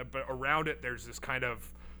really, but around it there's this kind of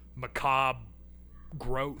macabre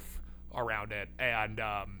growth around it. And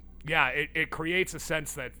it creates a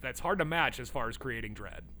sense that's hard to match as far as creating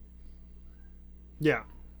dread. Yeah.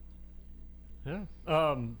 Did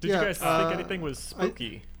you guys think anything was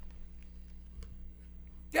spooky?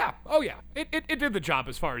 Yeah. Oh yeah. It did the job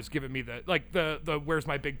as far as giving me the where's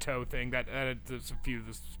my big toe thing, that added a few of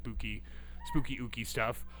the spooky ooky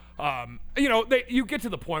stuff. You know, you get to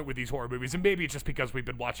the point with these horror movies, and maybe it's just because we've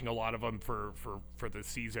been watching a lot of them for the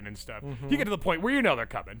season and stuff. You get to the point where you know they're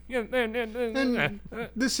coming. And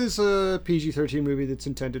this is a PG-13 movie that's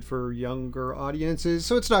intended for younger audiences,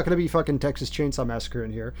 so it's not going to be fucking Texas Chainsaw Massacre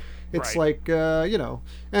in here. It's like, you know,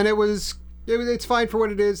 and it's fine for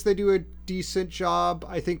what it is. They do a decent job.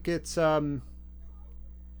 I think it's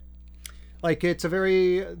like it's a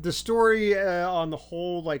the story on the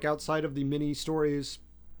whole, like outside of the mini stories,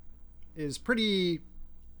 is pretty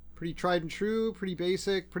tried and true, pretty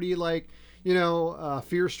basic, pretty like, you know,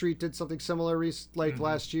 Fear Street did something similar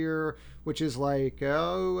last year, which is like, you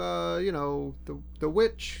know, the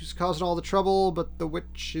witch is causing all the trouble, but the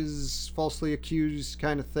witch is falsely accused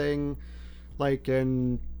kind of thing. Like,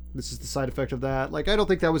 and this is the side effect of that. Like, I don't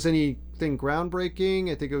think that was anything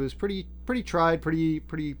groundbreaking. I think it was pretty tried,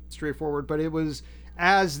 pretty straightforward, but it was,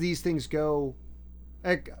 as these things go,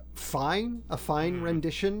 like, a fine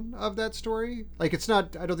rendition of that story. Like, it's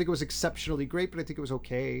not, I don't think it was exceptionally great, but I think it was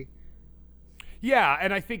okay. Yeah,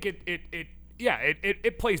 and I think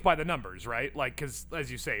it plays by the numbers, right? Like, because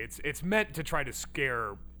as you say, it's meant to try to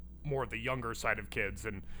scare more of the younger side of kids,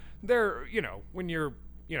 and they're, you know, when you're,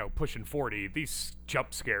 you know, pushing 40, these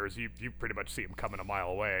jump scares, you pretty much see them coming a mile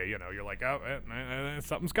away. You know, you're like, oh,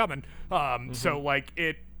 something's coming. So like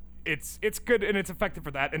it's good and it's effective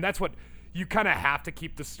for that, and that's what you kind of have to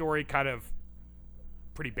keep the story kind of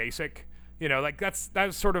pretty basic. You know, like that's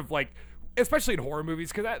sort of like, especially in horror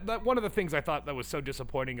movies, because that one of the things I thought that was so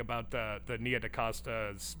disappointing about the Nia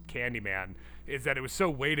DaCosta's Candyman is that it was so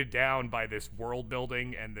weighted down by this world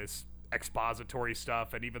building and this expository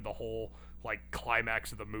stuff, and even the whole like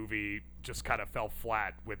climax of the movie just kind of fell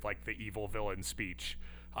flat with like the evil villain speech,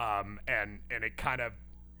 and it kind of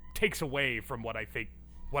takes away from what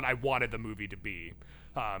I wanted the movie to be.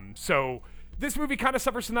 So this movie kind of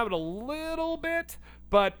suffers from that a little bit,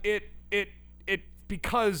 but it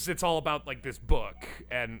because it's all about like this book,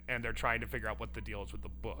 and they're trying to figure out what the deal is with the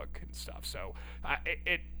book and stuff. So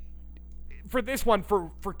for this one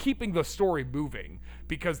for keeping the story moving,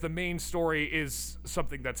 because the main story is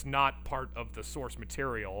something that's not part of the source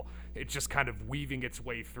material. It's just kind of weaving its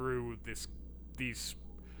way through these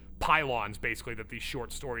pylons basically that these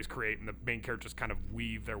short stories create, and the main characters kind of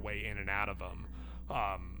weave their way in and out of them.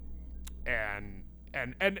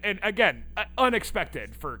 And again,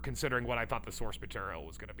 unexpected for considering what I thought the source material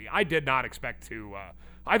was going to be. I did not expect to.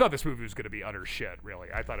 I thought this movie was going to be utter shit. Really,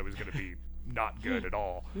 I thought it was going to be not good at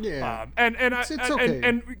all. Yeah. It's okay.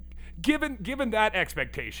 And given that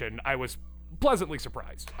expectation, I was pleasantly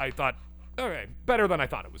surprised. I thought, okay, better than I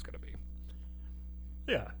thought it was going to be.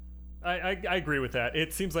 Yeah. I agree with that.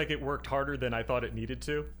 It seems like it worked harder than I thought it needed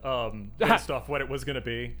to, based off what it was going to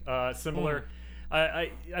be. Similar. I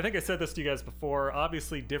think I said this to you guys before.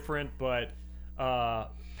 Obviously different, but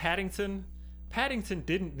Paddington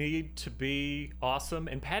didn't need to be awesome,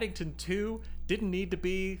 and Paddington 2 didn't need to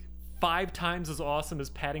be 5 times as awesome as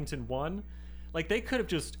Paddington 1. Like, they could have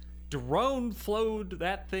just drone flowed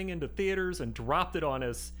that thing into theaters and dropped it on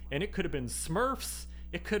us, and it could have been Smurfs.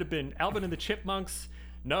 It could have been Alvin and the Chipmunks.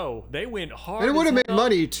 No, they went hard. And it would have as made hell.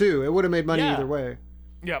 money too. It would have made money Yeah. either way.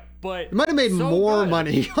 Yep. But It might have made so more good.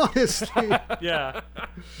 money, honestly. Yeah,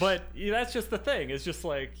 but that's just the thing. It's just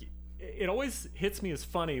like, it always hits me as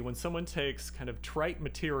funny when someone takes kind of trite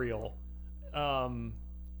material and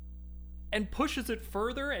pushes it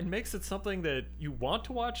further and makes it something that you want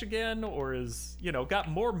to watch again, or is, got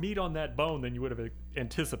more meat on that bone than you would have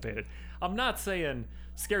anticipated. I'm not saying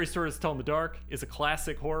Scary Stories to Tell in the Dark is a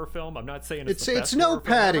classic horror film. I'm not saying it's the best no horror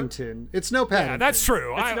film ever. Paddington. It's no Paddington. Yeah, that's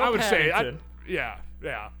true. It's I no would say. Paddington.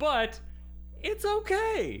 Yeah. But it's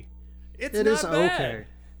okay. It's It not is bad. okay.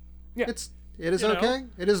 Yeah. It is You know? okay.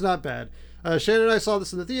 It is not bad. Shannon and I saw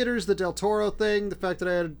this in the theaters. The Del Toro thing. The fact that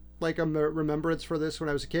I had like a remembrance for this when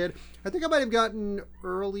I was a kid. I think I might have gotten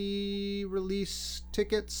early release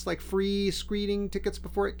tickets, like free screening tickets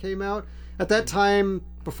before it came out. At that time,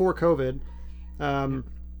 before COVID,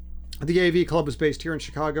 the AV Club was based here in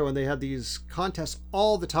Chicago, and they had these contests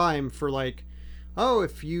all the time for like, oh,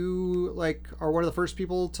 if you like are one of the first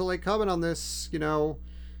people to like comment on this, you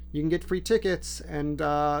can get free tickets. And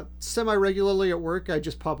semi-regularly at work, I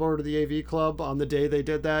just pop over to the AV Club on the day they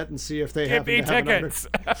did that and see if they Give happen me to have tickets.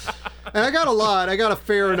 And I got a lot. I got a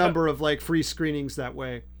fair number of like free screenings that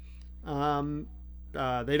way.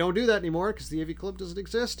 They don't do that anymore because the AV Club doesn't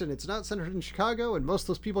exist, and it's not centered in Chicago, and most of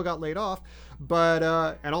those people got laid off. But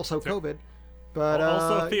and also COVID. But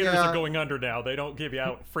Also, theaters yeah. are going under now. They don't give you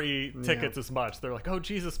out free tickets as much. They're like, oh,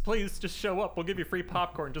 Jesus, please just show up. We'll give you free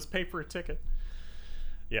popcorn. Just pay for a ticket.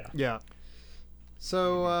 Yeah. Yeah.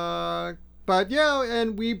 So, but yeah,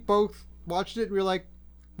 and we both watched it, and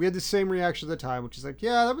we had the same reaction at the time, which is like,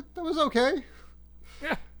 yeah, that was okay.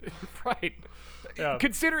 Yeah, right. Yeah.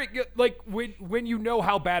 Considering like when you know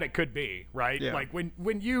how bad it could be, right? Yeah. Like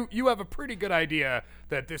when you have a pretty good idea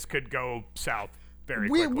that this could go south very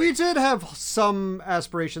We quickly. did have some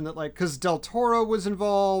aspiration that like, because Del Toro was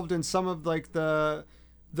involved, and some of like the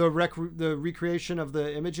recreation of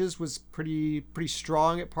the images was pretty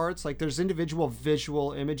strong at parts. Like there's individual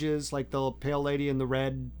visual images, like the pale lady in the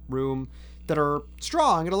red room, that are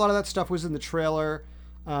strong, and a lot of that stuff was in the trailer.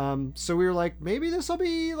 So we were like, maybe this will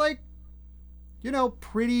be like,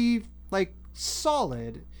 pretty like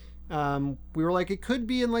solid. We were like, it could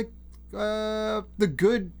be in like the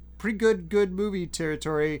pretty good movie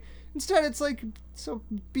territory. Instead, it's like so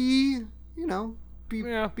B,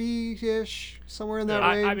 Yeah. B-ish, somewhere in that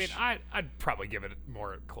range. I mean, I'd probably give it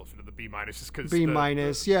more closer to the B minus, just because B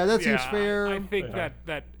minus. Yeah, that seems fair. I think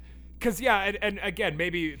that because and again,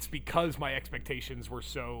 maybe it's because my expectations were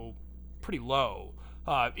so pretty low,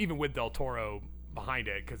 even with Del Toro behind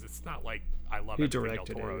it, because it's not like I love He everything Del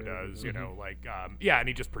directed Toro it, does, and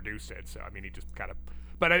he just produced it. So I mean, he just kind of,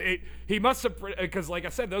 but he must have, because like I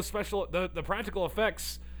said, those the practical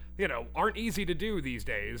effects, aren't easy to do these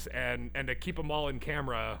days, and to keep them all in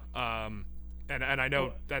camera, and I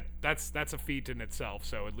know that's a feat in itself.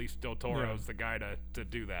 So at least Del Toro's the guy to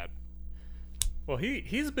do that. Well,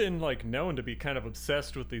 he's been like known to be kind of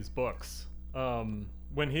obsessed with these books.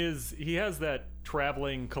 When he has that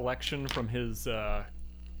traveling collection from his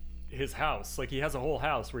house, like he has a whole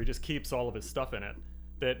house where he just keeps all of his stuff in it.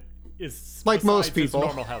 That is Like most besides his people.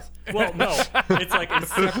 normal house. Well, no, it's like a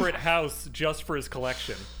separate house just for his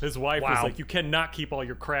collection. His wife was Wow. like, "You cannot keep all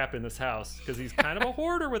your crap in this house," because he's kind of a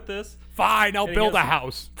hoarder with this. Fine, I'll And he build a has-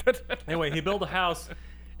 house. Anyway, he built a house,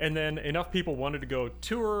 and then enough people wanted to go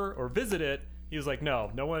tour or visit it. He was like, no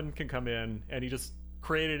one can come in, and he just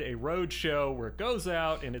created a road show where it goes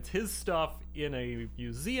out, and it's his stuff in a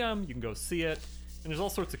museum. You can go see it, and there's all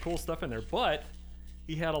sorts of cool stuff in there. But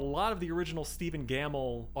he had a lot of the original Stephen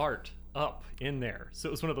Gamble art up in there. So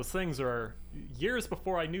it was one of those things where years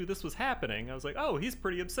before I knew this was happening, I was like, oh, he's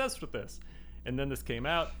pretty obsessed with this. And then this came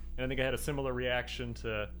out, and I think I had a similar reaction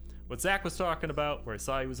to what Zach was talking about, where I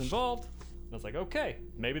saw he was involved. And I was like, okay,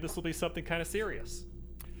 maybe this will be something kind of serious.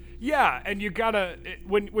 Yeah, and you gotta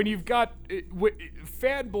when you've got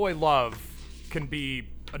fanboy love can be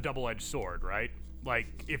a double-edged sword, right?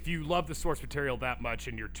 Like if you love the source material that much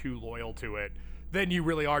and you're too loyal to it, then you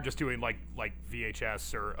really are just doing like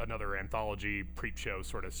VHS or another anthology creep show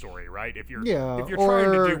sort of story, right? If you're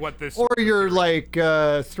trying to do what this or you're like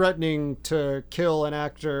threatening to kill an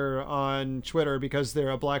actor on Twitter because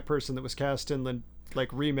they're a black person that was cast in the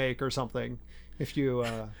like remake or something. If you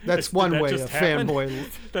that's one way of fanboy.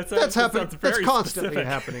 That's happening. That's constantly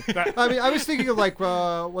specific. happening. I mean, I was thinking of like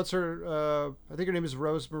what's her? I think her name is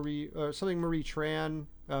Rosemary something Marie Tran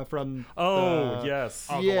from. Yes.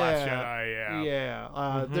 Oh, yeah, The Last Jedi,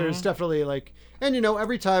 yeah. There's definitely like, and you know,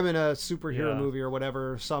 every time in a superhero Yeah. movie or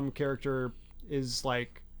whatever, some character is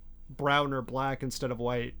like brown or black instead of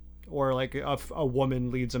white, or like a woman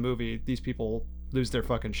leads a movie, these people lose their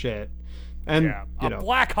fucking shit. And Yeah, you a know,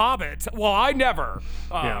 Black Hobbit. Well, I never,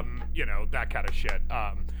 Yeah. you know, that kind of shit.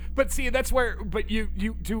 But see, that's where, but you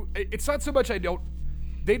do. It's not so much they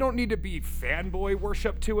don't need to be fanboy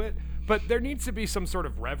worship to it, but there needs to be some sort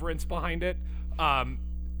of reverence behind it.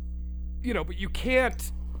 You know, but you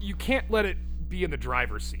can't let it be in the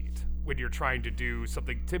driver's seat when you're trying to do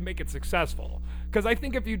something to make it successful. Because I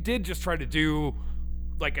think if you did just try to do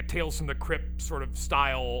like a Tales from the Crypt sort of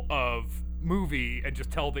style of movie and just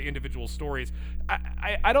tell the individual stories,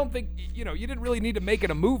 I don't think, you know, you didn't really need to make it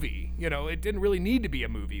a movie. You know, it didn't really need to be a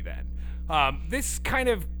movie then. This kind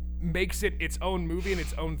of makes it its own movie and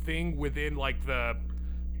its own thing within like the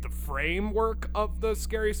framework of the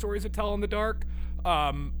scary stories that tell in the dark,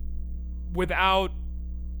 without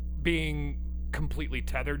being completely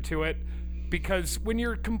tethered to it. Because when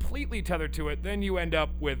you're completely tethered to it, then you end up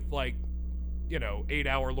with like, you know,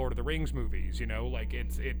 8-hour Lord of the Rings movies, you know, like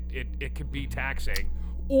it could be taxing.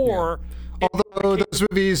 Or although those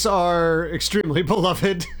movies are extremely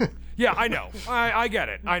beloved. yeah, I know. I get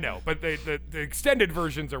it. I know. But the extended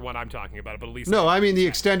versions are what I'm talking about, but at least No, I mean the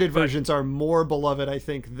extended versions are more beloved, I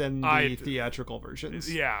think, than the theatrical versions.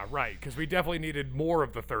 Yeah, right, because we definitely needed more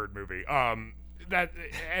of the third movie.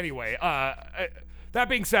 That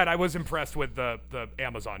being said, I was impressed with the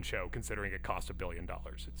Amazon show, considering it cost $1 billion.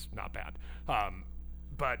 It's not bad.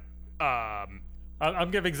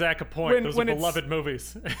 I'm giving Zach a point. Those are beloved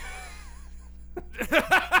movies.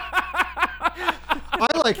 I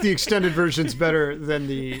like the extended versions better than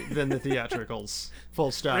the theatricals.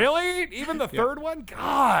 Full stop. Really? Even the third one?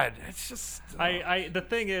 God, it's just. The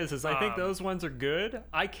thing is I think those ones are good.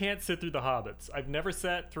 I can't sit through the Hobbits. I've never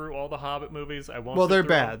sat through all the Hobbit movies. I won't. Well, sit they're through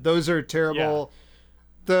bad. them. Those are terrible.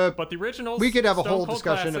 But the originals, we could have a Stone whole Cold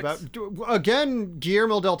discussion classics. about. Again,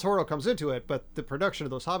 Guillermo del Toro comes into it, but the production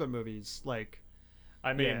of those Hobbit movies, like.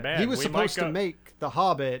 I mean, Yeah. man, He was we supposed might to make The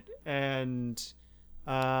Hobbit, and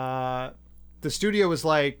the studio was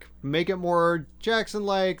like, make it more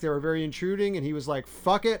Jackson-like. They were very intruding, and he was like,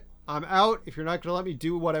 fuck it, I'm out if you're not going to let me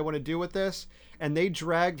do what I want to do with this. And they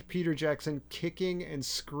dragged Peter Jackson kicking and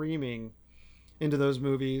screaming into those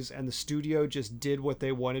movies, and the studio just did what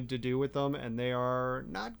they wanted to do with them, and they are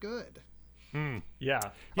not good. Yeah.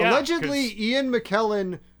 Allegedly, 'cause- Ian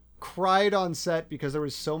McKellen cried on set because there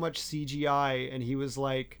was so much CGI, and he was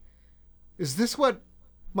like, "Is this what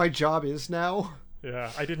my job is now?"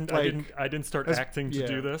 Yeah, I didn't start as- acting to yeah.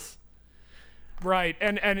 do this. Right,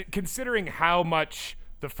 and considering how much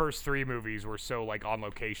the first three movies were so like on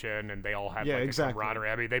location and they all had Yeah, like exactly. a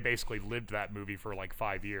camaraderie. I mean, they basically lived that movie for like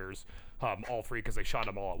 5 years, all three, because they shot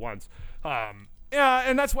them all at once. Yeah,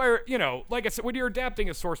 and that's why, you know, like I said, when you're adapting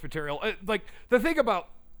a source material, like the thing about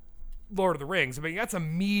Lord of the Rings, I mean, that's a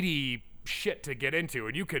meaty shit to get into,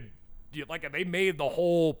 and they made the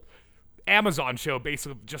whole Amazon show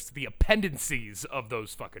basically just the appendices of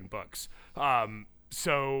those fucking books.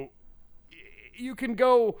 So you can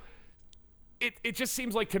go. It just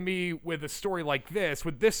seems like to me with a story like this,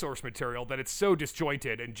 with this source material, that it's so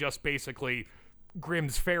disjointed and just basically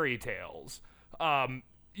Grimm's fairy tales.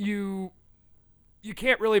 You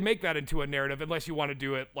can't really make that into a narrative unless you want to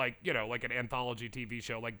do it like, you know, like an anthology TV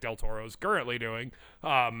show like Del Toro's currently doing.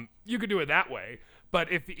 You could do it that way. But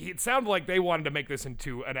it sounded like they wanted to make this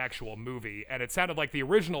into an actual movie, and it sounded like the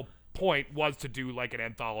original point was to do like an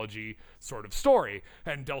anthology sort of story.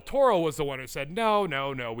 And Del Toro was the one who said,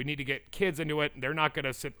 no, we need to get kids into it, and they're not going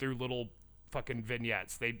to sit through little fucking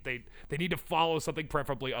vignettes. They need to follow something,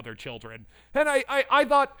 preferably other children. And I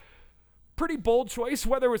thought pretty bold choice,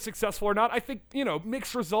 whether it was successful or not. I think,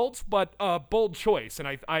 mixed results, but bold choice. And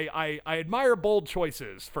I admire bold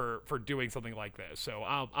choices for doing something like this. So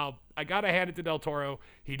I gotta hand it to Del Toro.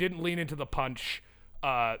 He didn't lean into the punch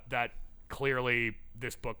that clearly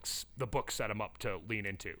the book set him up to lean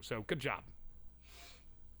into. So good job.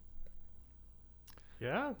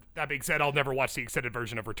 Yeah. That being said, I'll never watch the extended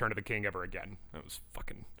version of Return of the King ever again. That was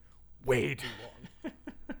fucking way too long.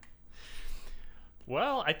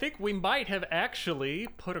 Well, I think we might have actually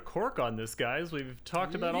put a cork on this, guys. We've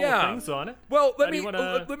talked about all the things on it. Well, let How me, do you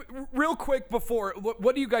wanna- real quick before,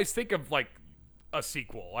 what do you guys think of, like, a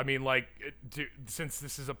sequel? I mean, like, since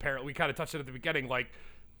this is apparent, we kind of touched it at the beginning, like,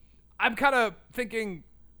 I'm kind of thinking,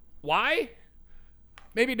 why?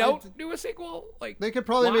 Maybe don't do a sequel? Like, They could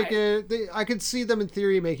probably why? make it. I could see them in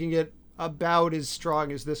theory making it about as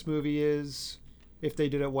strong as this movie is, if they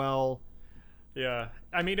did it well. Yeah.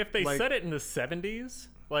 I mean, if they Like- set it in the 70s,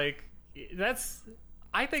 like,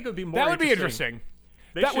 I think it would be more That would be interesting.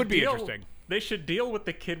 They That should would be deal- interesting. They should deal with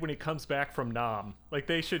the kid when he comes back from Nam. Like,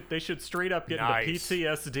 they should straight up get Nice. into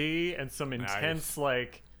PTSD and some intense,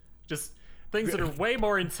 like, just things that are way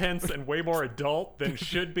more intense and way more adult than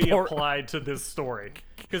should be applied to this story.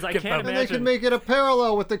 Because I can't And they imagine. could make it a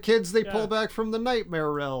parallel with the kids they pull Yeah. back from the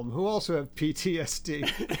Nightmare Realm, who also have PTSD.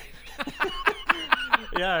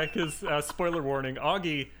 Yeah, because spoiler warning,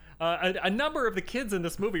 Augie. A number of the kids in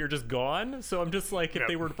this movie are just gone. So I'm just like, if Yep.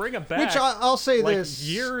 they were to bring them back, Which I'll say like this: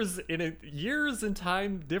 years in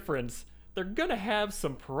time difference, they're gonna have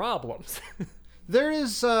some problems. there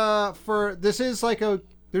is there's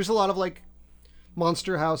a lot of like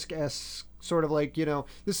Monster House-esque sort of like,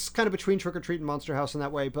 this is kind of between Trick or Treat and Monster House in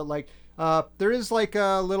that way, but like there is like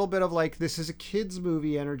a little bit of like, this is a kids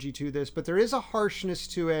movie energy to this, but there is a harshness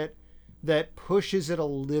to it that pushes it a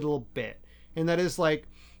little bit, and that is like,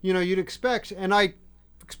 you'd expect, and I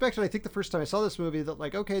expected, I think the first time I saw this movie, that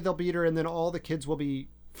like, okay, they'll beat her and then all the kids will be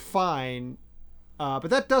fine, but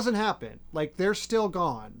that doesn't happen. Like, they're still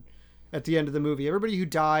gone at the end of the movie. Everybody who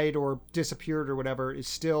died or disappeared or whatever is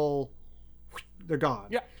still, they're gone.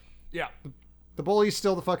 Yeah. The bully's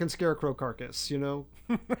still the fucking scarecrow carcass,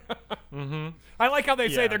 I like how they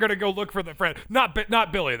say Yeah. they're going to go look for the friend. Not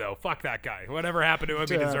Billy, though. Fuck that guy. Whatever happened to him,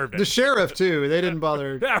 he deserved The it. sheriff too. They didn't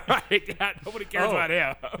bother. Yeah, right. Yeah, nobody cares Oh. about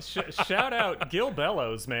him. Shout out Gil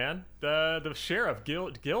Bellows, man. The sheriff,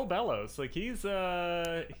 Gil Bellows. Like, he's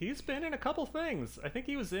been in a couple things. I think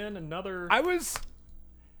he was in another. I was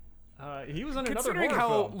He was in another considering horror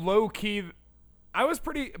how film. low key. I was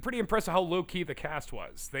pretty impressed with how low key the cast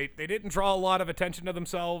was. They didn't draw a lot of attention to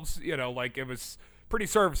themselves. Like, it was pretty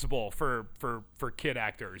serviceable for kid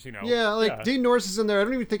actors. Yeah, like Yeah. Dean Norris is in there. I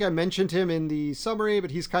don't even think I mentioned him in the summary,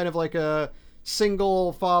 but he's kind of like a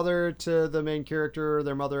single father to the main character.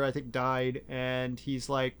 Their mother, I think, died, and he's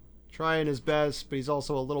like trying his best, but he's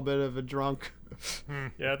also a little bit of a drunk.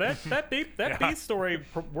 Yeah, that beat story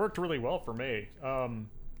worked really well for me.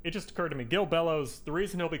 It just occurred to me, Gil Bellows, the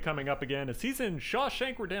reason he'll be coming up again is he's in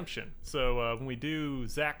Shawshank Redemption. So when we do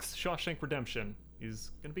Zach's Shawshank Redemption, he's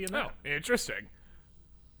going to be in that. Oh, interesting.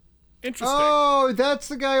 Oh, that's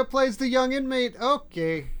the guy who plays the young inmate.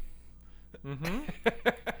 Okay.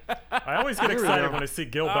 I always get we excited go. when I see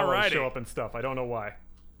Gil Bellows Alrighty. show up and stuff. I don't know why.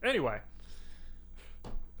 Anyway.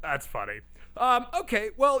 That's funny. Okay,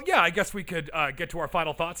 well, yeah, I guess we could get to our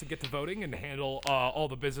final thoughts and get to voting and handle all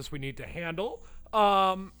the business we need to handle.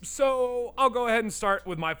 So I'll go ahead and start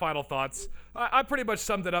with my final thoughts. I pretty much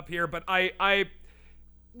summed it up here, but I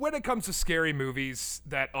when it comes to scary movies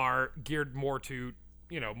that are geared more to,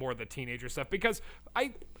 more the teenager stuff, because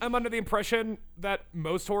I'm under the impression that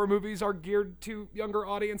most horror movies are geared to younger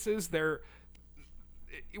audiences. They're,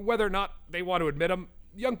 whether or not they want to admit them,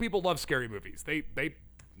 young people love scary movies.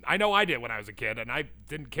 I know I did when I was a kid, and I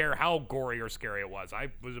didn't care how gory or scary it was.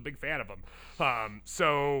 I was a big fan of them.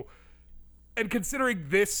 And considering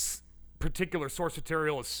this particular source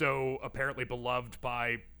material is so apparently beloved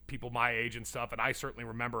by people my age and stuff, and I certainly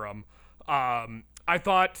remember them, I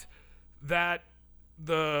thought that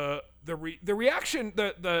the reaction,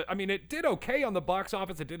 I mean, it did okay on the box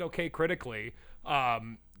office. It did okay critically,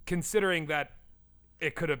 considering that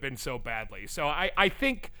it could have been so badly. So I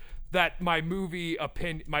think that my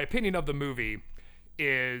opinion of the movie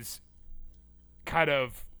is kind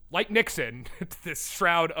of like Nixon, this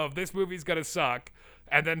shroud of this movie's gonna suck,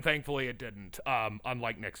 and then thankfully it didn't,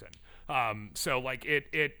 unlike Nixon. So like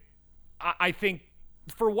I think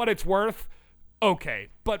for what it's worth, okay,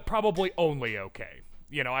 but probably only okay.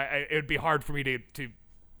 It'd be hard for me to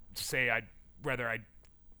say whether I'd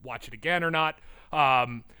watch it again or not.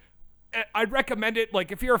 I'd recommend it.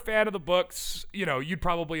 Like, if you're a fan of the books, you'd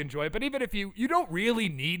probably enjoy it. But even if you don't really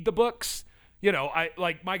need the books, You know, I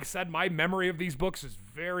like Mike said, my memory of these books is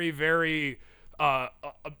very, very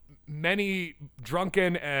many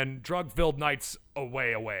drunken and drug-filled nights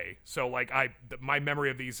away. So like my memory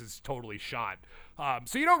of these is totally shot.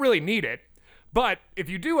 So you don't really need it, but if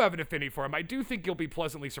you do have an affinity for them, I do think you'll be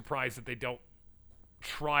pleasantly surprised that they don't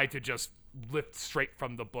try to just lift straight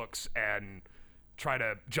from the books and try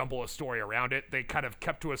to jumble a story around it. They kind of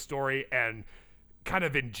kept to a story and kind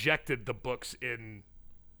of injected the books in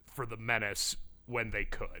for the menace when they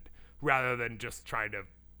could, rather than just trying to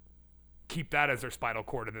keep that as their spinal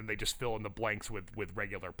cord and then they just fill in the blanks with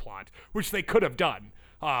regular plot, which they could have done,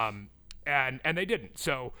 and they didn't.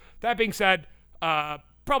 So that being said,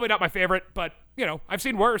 probably not my favorite, but you know, I've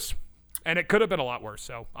seen worse, and it could have been a lot worse.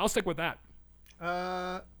 So I'll stick with that.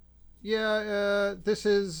 This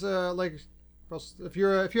is like, if you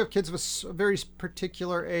have kids of a very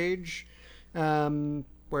particular age,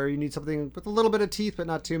 where you need something with a little bit of teeth but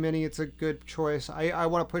not too many, it's a good choice. I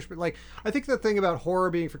want to push, but like, I think the thing about horror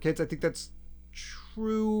being for kids, I think that's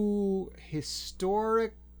true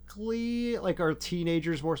historically, like our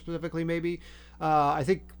teenagers more specifically, maybe. I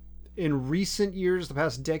think in recent years, the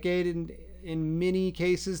past decade, in many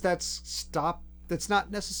cases, that's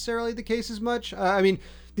not necessarily the case as much. I mean,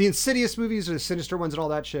 the Insidious movies or the Sinister ones and all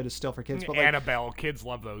that shit is still for kids. But like, Annabelle, kids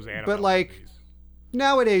love those Annabelle but like movies.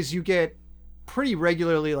 Nowadays, you get pretty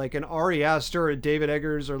regularly like an Ari Aster or a David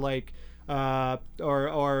Eggers or like or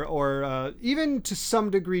even to some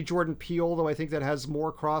degree Jordan Peele, though I think that has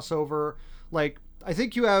more crossover. Like, I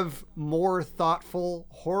think you have more thoughtful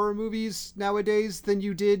horror movies nowadays than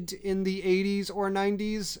you did in the 80s or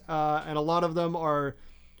 90s, and a lot of them are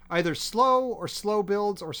either slow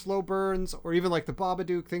builds or slow burns, or even like the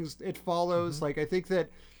Babadook things, It Follows. Mm-hmm. Like, I think that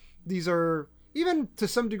these are, even to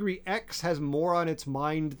some degree, X has more on its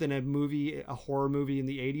mind than a horror movie in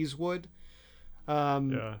the 80s would.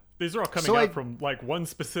 Yeah, these are all coming out from like one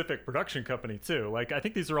specific production company too. Like, I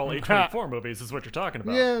think these are all A24 movies, is what you're talking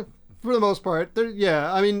about. Yeah, for the most part.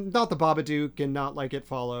 I mean, not the Babadook and not like It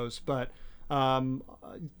Follows, but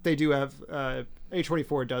they do have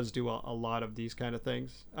A24 does do a lot of these kind of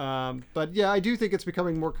things. But yeah, I do think it's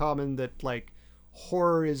becoming more common that like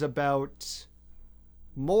horror is about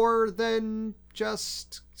more than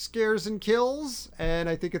just scares and kills, and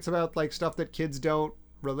I think it's about like stuff that kids don't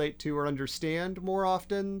relate to or understand more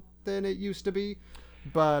often than it used to be.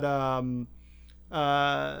 But at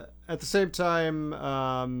the same time,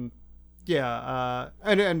 and I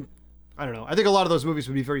don't know, I think a lot of those movies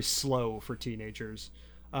would be very slow for teenagers,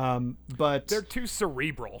 but They're too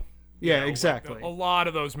cerebral. yeah, You know, exactly. Like, a lot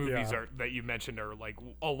of those movies Yeah. are that you mentioned are like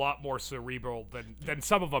a lot more cerebral than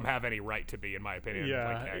some of them have any right to be, in my opinion.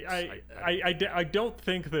 Yeah, Like, I don't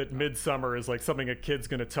think that Midsummer is like something a kid's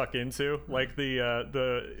gonna tuck into. Like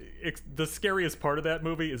the scariest part of that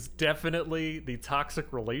movie is definitely the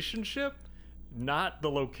toxic relationship, not the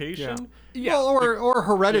location. Yeah. Well, or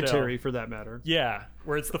Hereditary, for that matter. Yeah,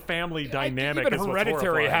 where it's the family dynamic. even is what's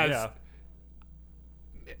Hereditary horrifying, has-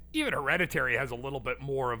 Even Hereditary has a little bit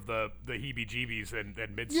more of the heebie-jeebies than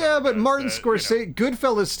Midsummer. Yeah, but does, Martin you know. Scorsese,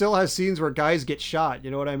 Goodfellas still has scenes where guys get shot.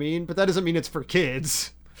 You know what I mean? But that doesn't mean it's for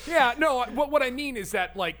kids. Yeah, no, what I mean is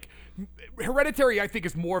that, like, Hereditary, I think,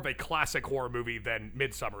 is more of a classic horror movie than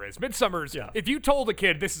Midsummer is. Midsummer's, Yeah. if you told a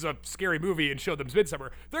kid this is a scary movie and showed them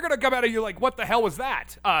Midsummer, they're going to come out of you like, what the hell was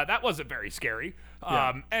that? That wasn't very scary.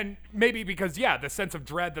 And maybe because, the sense of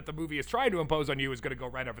dread that the movie is trying to impose on you is going to go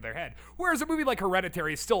right over their head. Whereas a movie like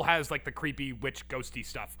Hereditary still has, like, the creepy witch ghosty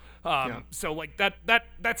stuff. So, like,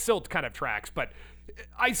 that still kind of tracks. But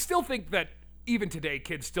I still think that even today,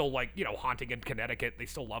 kids still like, Haunting in Connecticut. They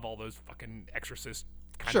still love all those fucking Exorcist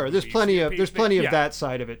kind Sure, of there's movies. plenty of Yeah. that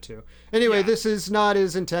side of it too. Anyway, Yeah. this is not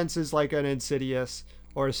as intense as like an Insidious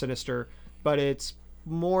or a Sinister, but it's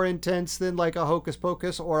more intense than like a Hocus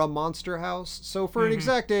Pocus or a Monster House. So for an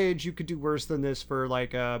exact age, you could do worse than this for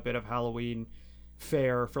like a bit of Halloween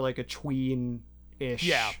fare for like a tween-ish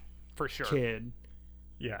Yeah, for sure. kid.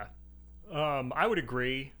 Yeah. I would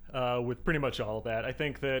agree with pretty much all of that. I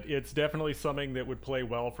think that it's definitely something that would play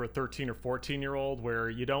well for a 13 or 14-year-old, where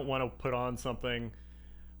you don't want to put on something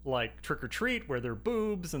like Trick or Treat where there are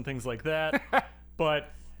boobs and things like that.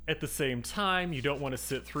 But at the same time, you don't want to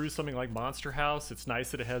sit through something like Monster House. It's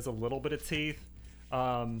nice that it has a little bit of teeth.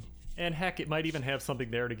 And heck, it might even have something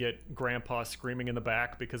there to get Grandpa screaming in the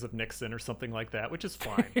back because of Nixon or something like that, which is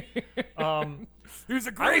fine. Who's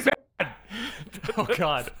a great man? Oh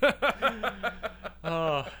God.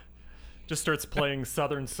 Just starts playing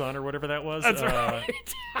Southern Sun or whatever that was. That's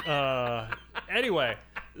right. Anyway,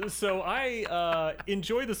 so I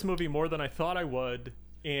enjoy this movie more than I thought I would,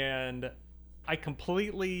 and I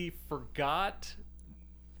completely forgot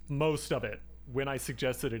most of it when I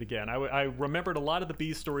suggested it again. I remembered a lot of the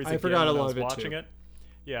B stories I again forgot a when I lot was of it, watching too. it.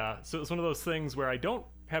 Yeah, so it's one of those things where I don't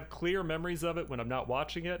have clear memories of it when I'm not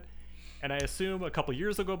watching it, and I assume a couple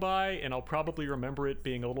years will go by, and I'll probably remember it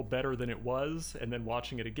being a little better than it was, and then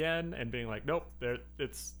watching it again and being like, nope,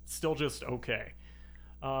 it's still just okay.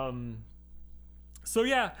 So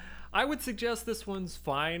yeah, I would suggest this one's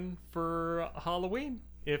fine for Halloween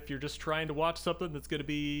if you're just trying to watch something that's going to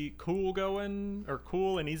be cool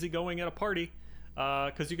and easy going at a party.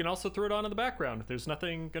 Because you can also throw it on in the background. There's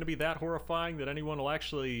nothing going to be that horrifying that anyone will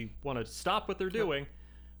actually want to stop what they're doing,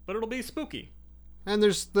 but it'll be spooky. And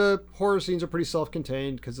there's the horror scenes are pretty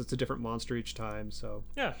self-contained because it's a different monster each time. So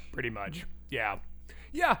Yeah. Pretty much. Yeah.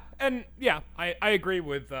 Yeah, and yeah, I agree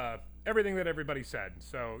with everything that everybody said.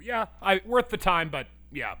 So yeah, worth the time, but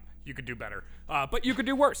yeah, you could do better. But you could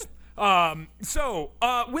do worse. So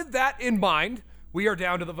with that in mind, we are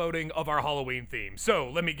down to the voting of our Halloween theme. So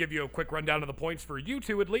let me give you a quick rundown of the points for you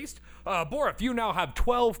two at least. Borif, you now have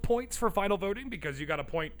 12 points for final voting because you got a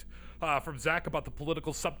point from Zach about the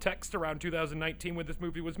political subtext around 2019 when this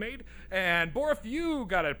movie was made. And Borif, you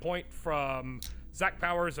got a point from Zach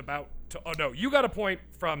Powers you got a point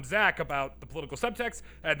from Zach about the political subtext.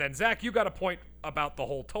 And then Zach, you got a point about the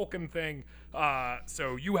whole Tolkien thing.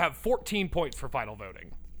 So you have 14 points for final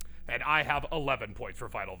voting. And I have 11 points for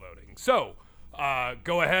final voting. So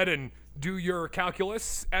go ahead and do your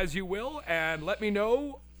calculus as you will, and let me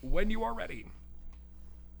know when you are ready.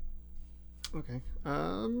 okay.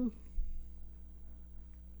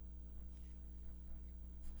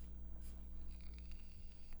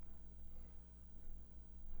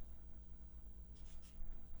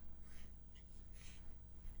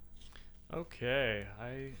 Okay, I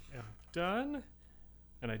am done.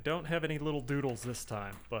 And I don't have any little doodles this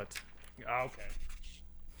time, but Okay.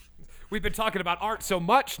 We've been talking about art so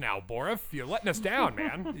much now, Borif. You're letting us down,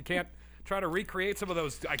 man. You can't try to recreate some of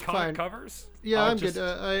those iconic Fine. covers? Yeah, I'm just-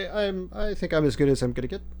 good. I think I'm as good as I'm gonna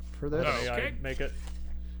get for this. Oh. may I Okay. make it?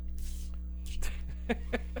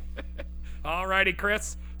 Alrighty,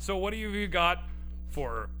 Chris. So what do you got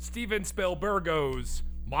for Steven Spielberg's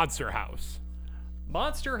Monster House?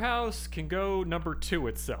 Monster House can go number 2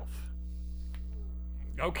 itself.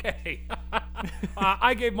 Okay.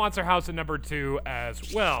 I gave Monster House a number 2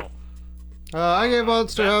 as well. I gave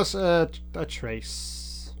Monster House a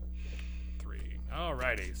trace. 3.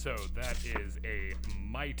 Alrighty, so that is a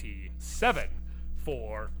mighty 7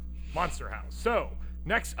 for Monster House. So,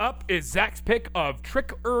 next up is Zach's pick of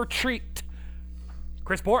Trick or Treat.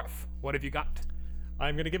 Chris Borif, what have you got?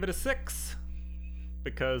 I'm going to give it a 6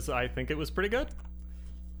 because I think it was pretty good.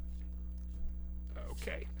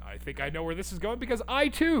 Okay, I think I know where this is going because I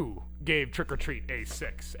too gave Trick or Treat a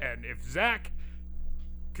 6. And if Zach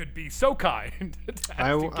could be so kind,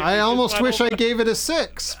 I almost wish I gave it a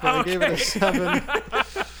 6, but I gave it a 7.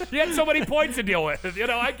 You had so many points to deal with. You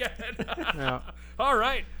know, I get it. Yeah. All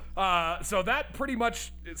right. So that pretty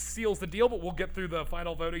much seals the deal, but we'll get through the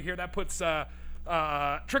final voting here. That puts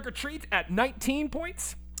Trick or Treat at 19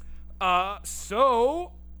 points.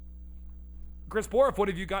 So, Chris Borif, what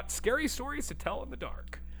have you got? Scary stories to tell in the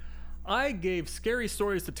dark. I gave Scary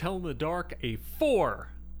Stories to Tell in the Dark a 4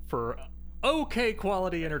 for okay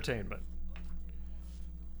quality entertainment.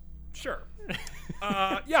 Sure.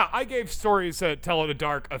 Yeah, I gave Stories to Tell in the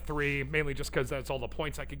Dark a 3, mainly just because that's all the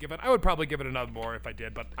points I could give it. I would probably give it another more if I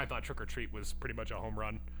did, but I thought Trick or Treat was pretty much a home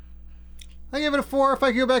run. I gave it a 4. If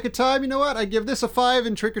I could go back in time, you know what? I'd give this a 5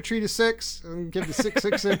 and Trick or Treat a 6 and give the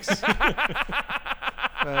 666.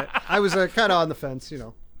 But I was kind of on the fence, you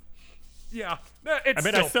know. Yeah, it's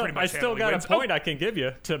I mean, pretty much I still handily got wins. a point I can give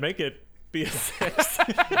you to make it be a 6.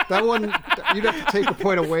 That one, you'd have to take a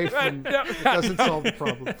point away from. It doesn't solve the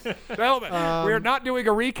problem. Gentlemen, we're not doing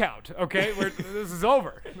a recount, okay? This is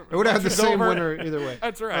over. It would have the This is same over. winner either way.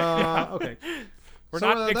 That's right. Okay. We're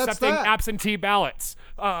So, not that's accepting that. absentee ballots.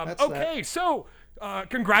 That's Okay, so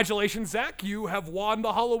congratulations, Zach. You have won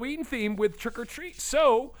the Halloween theme with Trick or Treat.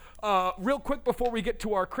 So, real quick before we get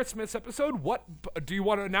to our Christmas episode, what do you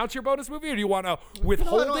want to announce your bonus movie, or do you want to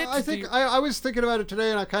withhold No, it? I think I was thinking about it today,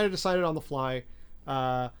 and I kind of decided on the fly.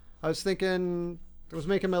 I was thinking, I was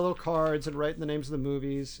making my little cards and writing the names of the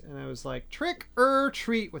movies, and I was like, Trick or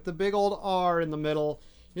Treat with the big old R in the middle.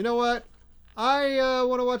 You know what? I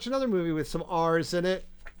want to watch another movie with some R's in it.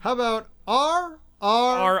 How about R?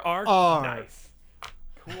 Nice.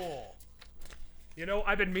 Cool. You know,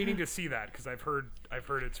 I've been meaning to see that because I've heard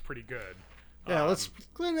it's pretty good. Yeah, let's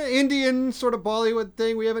an Indian sort of Bollywood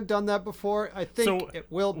thing. We haven't done that before. I think So it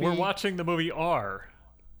will be we're watching the movie R.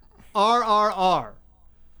 RRR.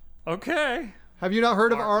 Okay. Have you not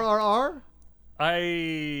heard of RRR?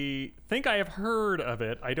 I think I have heard of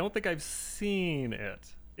it. I don't think I've seen it.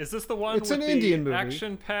 Is this the one It's with an the Indian movie.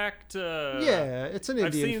 action-packed? Yeah, it's an I've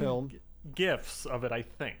Indian seen film. GIFs of it, I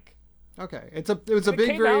think. Okay, it was a It big,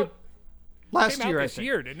 came very out- last Came out year. I this think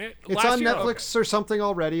year, didn't it? it's Last on year? Netflix or something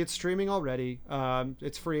already. It's streaming already.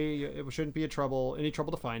 It's free. It shouldn't be any trouble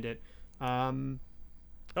to find it.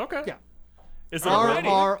 Okay. Yeah. Is it a movie?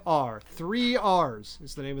 RRR. 3 R's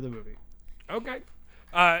is the name of the movie. Okay.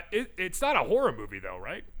 It's not a horror movie though,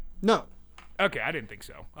 right? No. Okay, I didn't think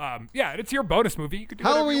so. Yeah, it's your bonus movie. You could do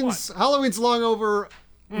whatever you want. Halloween's long over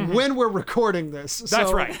when we're recording this. That's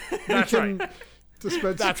so right. That's we right. can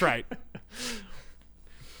dispense. That's right.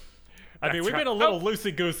 I mean, we've been a little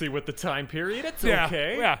loosey-goosey with the time period. It's Yeah,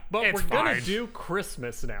 okay. yeah, But it's we're going to fine. do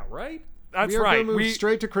Christmas now, right? That's We are right. going to move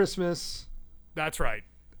straight to Christmas. That's right.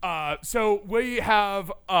 So we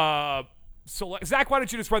have Zach, why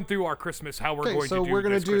don't you just run through our Christmas, how we're Okay, going so to do we're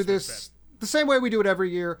going this to do Christmas this the same way we do it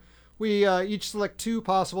every year. We each select 2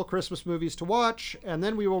 possible Christmas movies to watch, and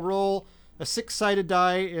then we will roll a 6-sided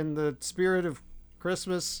die in the spirit of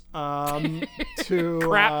Christmas to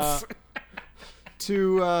Craps.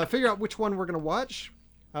 to figure out which one we're going to watch.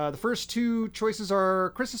 The first 2 choices are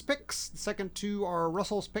Chris's picks. The second 2 are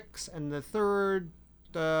Russell's picks, and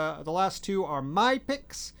the last 2 are my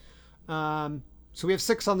picks. So we have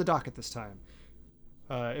 6 on the docket this time.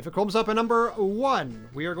 If it comes up at number 1,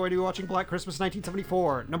 we are going to be watching Black Christmas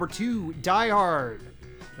 1974. Number 2, Die Hard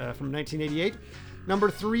from 1988.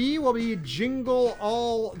 Number 3 will be Jingle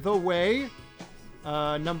All the Way.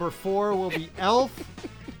 Number 4 will be Elf.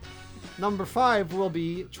 Number 5 will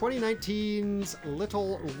be 2019's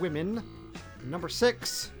Little Women. Number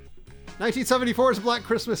 6, 1974's Black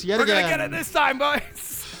Christmas yet We're again. going to get it this time,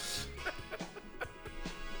 boys.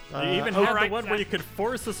 You even had alright, the one where Zach. you could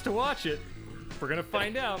force us to watch it. We're going to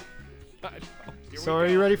find out. So are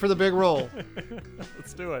you ready for the big roll?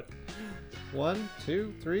 Let's do it. 1,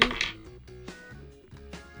 2, 3.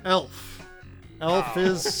 Elf. Elf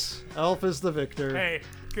is the victor. Hey,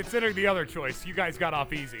 considering the other choice, you guys got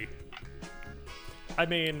off easy. I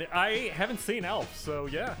mean, I haven't seen Elf, so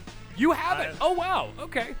yeah. You haven't? Oh, wow.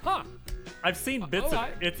 Okay. Huh. I've seen bits of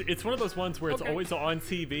alright. it. It's one of those ones where it's Okay. always on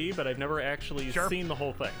TV, but I've never actually Sure. seen the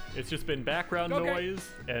whole thing. It's just been background Okay. noise,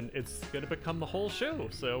 and it's going to become the whole show,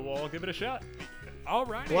 so I'll give it a shot. All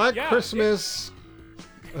right. Black yeah, Christmas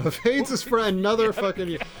fades us for another fucking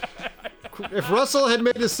year. If Russell had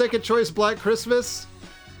made his second choice Black Christmas,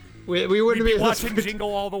 we wouldn't We'd be be watching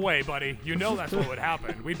Jingle All the Way, buddy. You know that's what would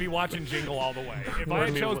happen. We'd be watching Jingle All the Way. If I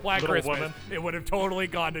had chose Black Little Christmas, Women. it would have totally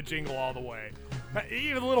gone to Jingle All the Way.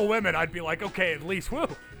 Even Little Women, I'd be like, okay, at least, woo,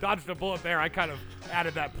 dodged a bullet there. I kind of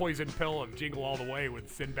added that poison pill of Jingle All the Way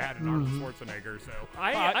with Sinbad and Arnold Schwarzenegger. So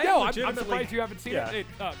I no, I'm legitimately- surprised you haven't seen yeah. it.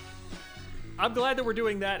 I'm glad that we're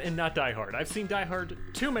doing that and not Die Hard. I've seen Die Hard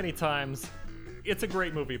too many times. It's a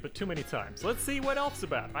great movie, but too many times. Let's see what Elf's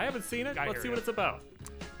about. I haven't seen it. I Let's hear see ya. what it's about.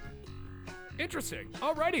 Interesting.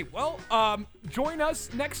 Alrighty. Well, join us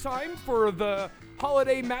next time for the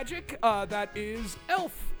holiday magic that is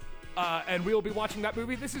Elf. And we'll be watching that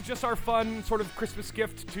movie. This is just our fun sort of Christmas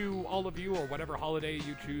gift to all of you, or whatever holiday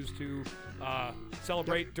you choose to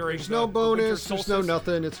celebrate during There's the no winter bonus, there's no solstice.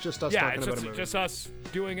 nothing. It's just us Yeah, talking it's about a movie. just us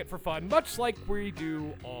doing it for fun, much like we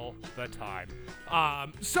do all the time.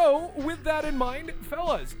 So, with that in mind,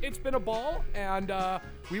 fellas, it's been a ball, and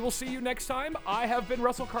we will see you next time. I have been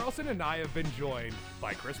Russell Carlson, and I have been joined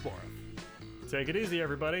by Chris Boreth. Take it easy,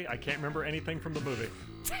 everybody. I can't remember anything from the movie.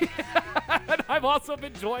 And I've also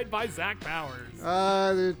been joined by Zach Powers.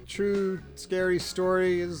 The true scary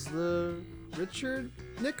story is the Richard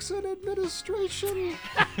Nixon administration.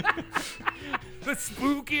 The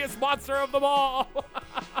spookiest monster of them all.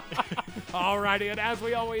 Alrighty, and as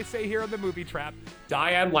we always say here on the Movie Trap,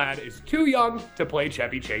 Diane Ladd is too young to play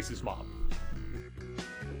Chevy Chase's mom.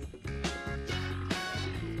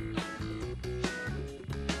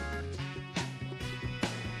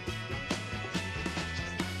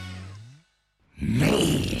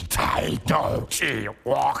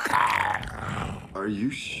 Are you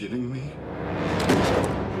shitting me?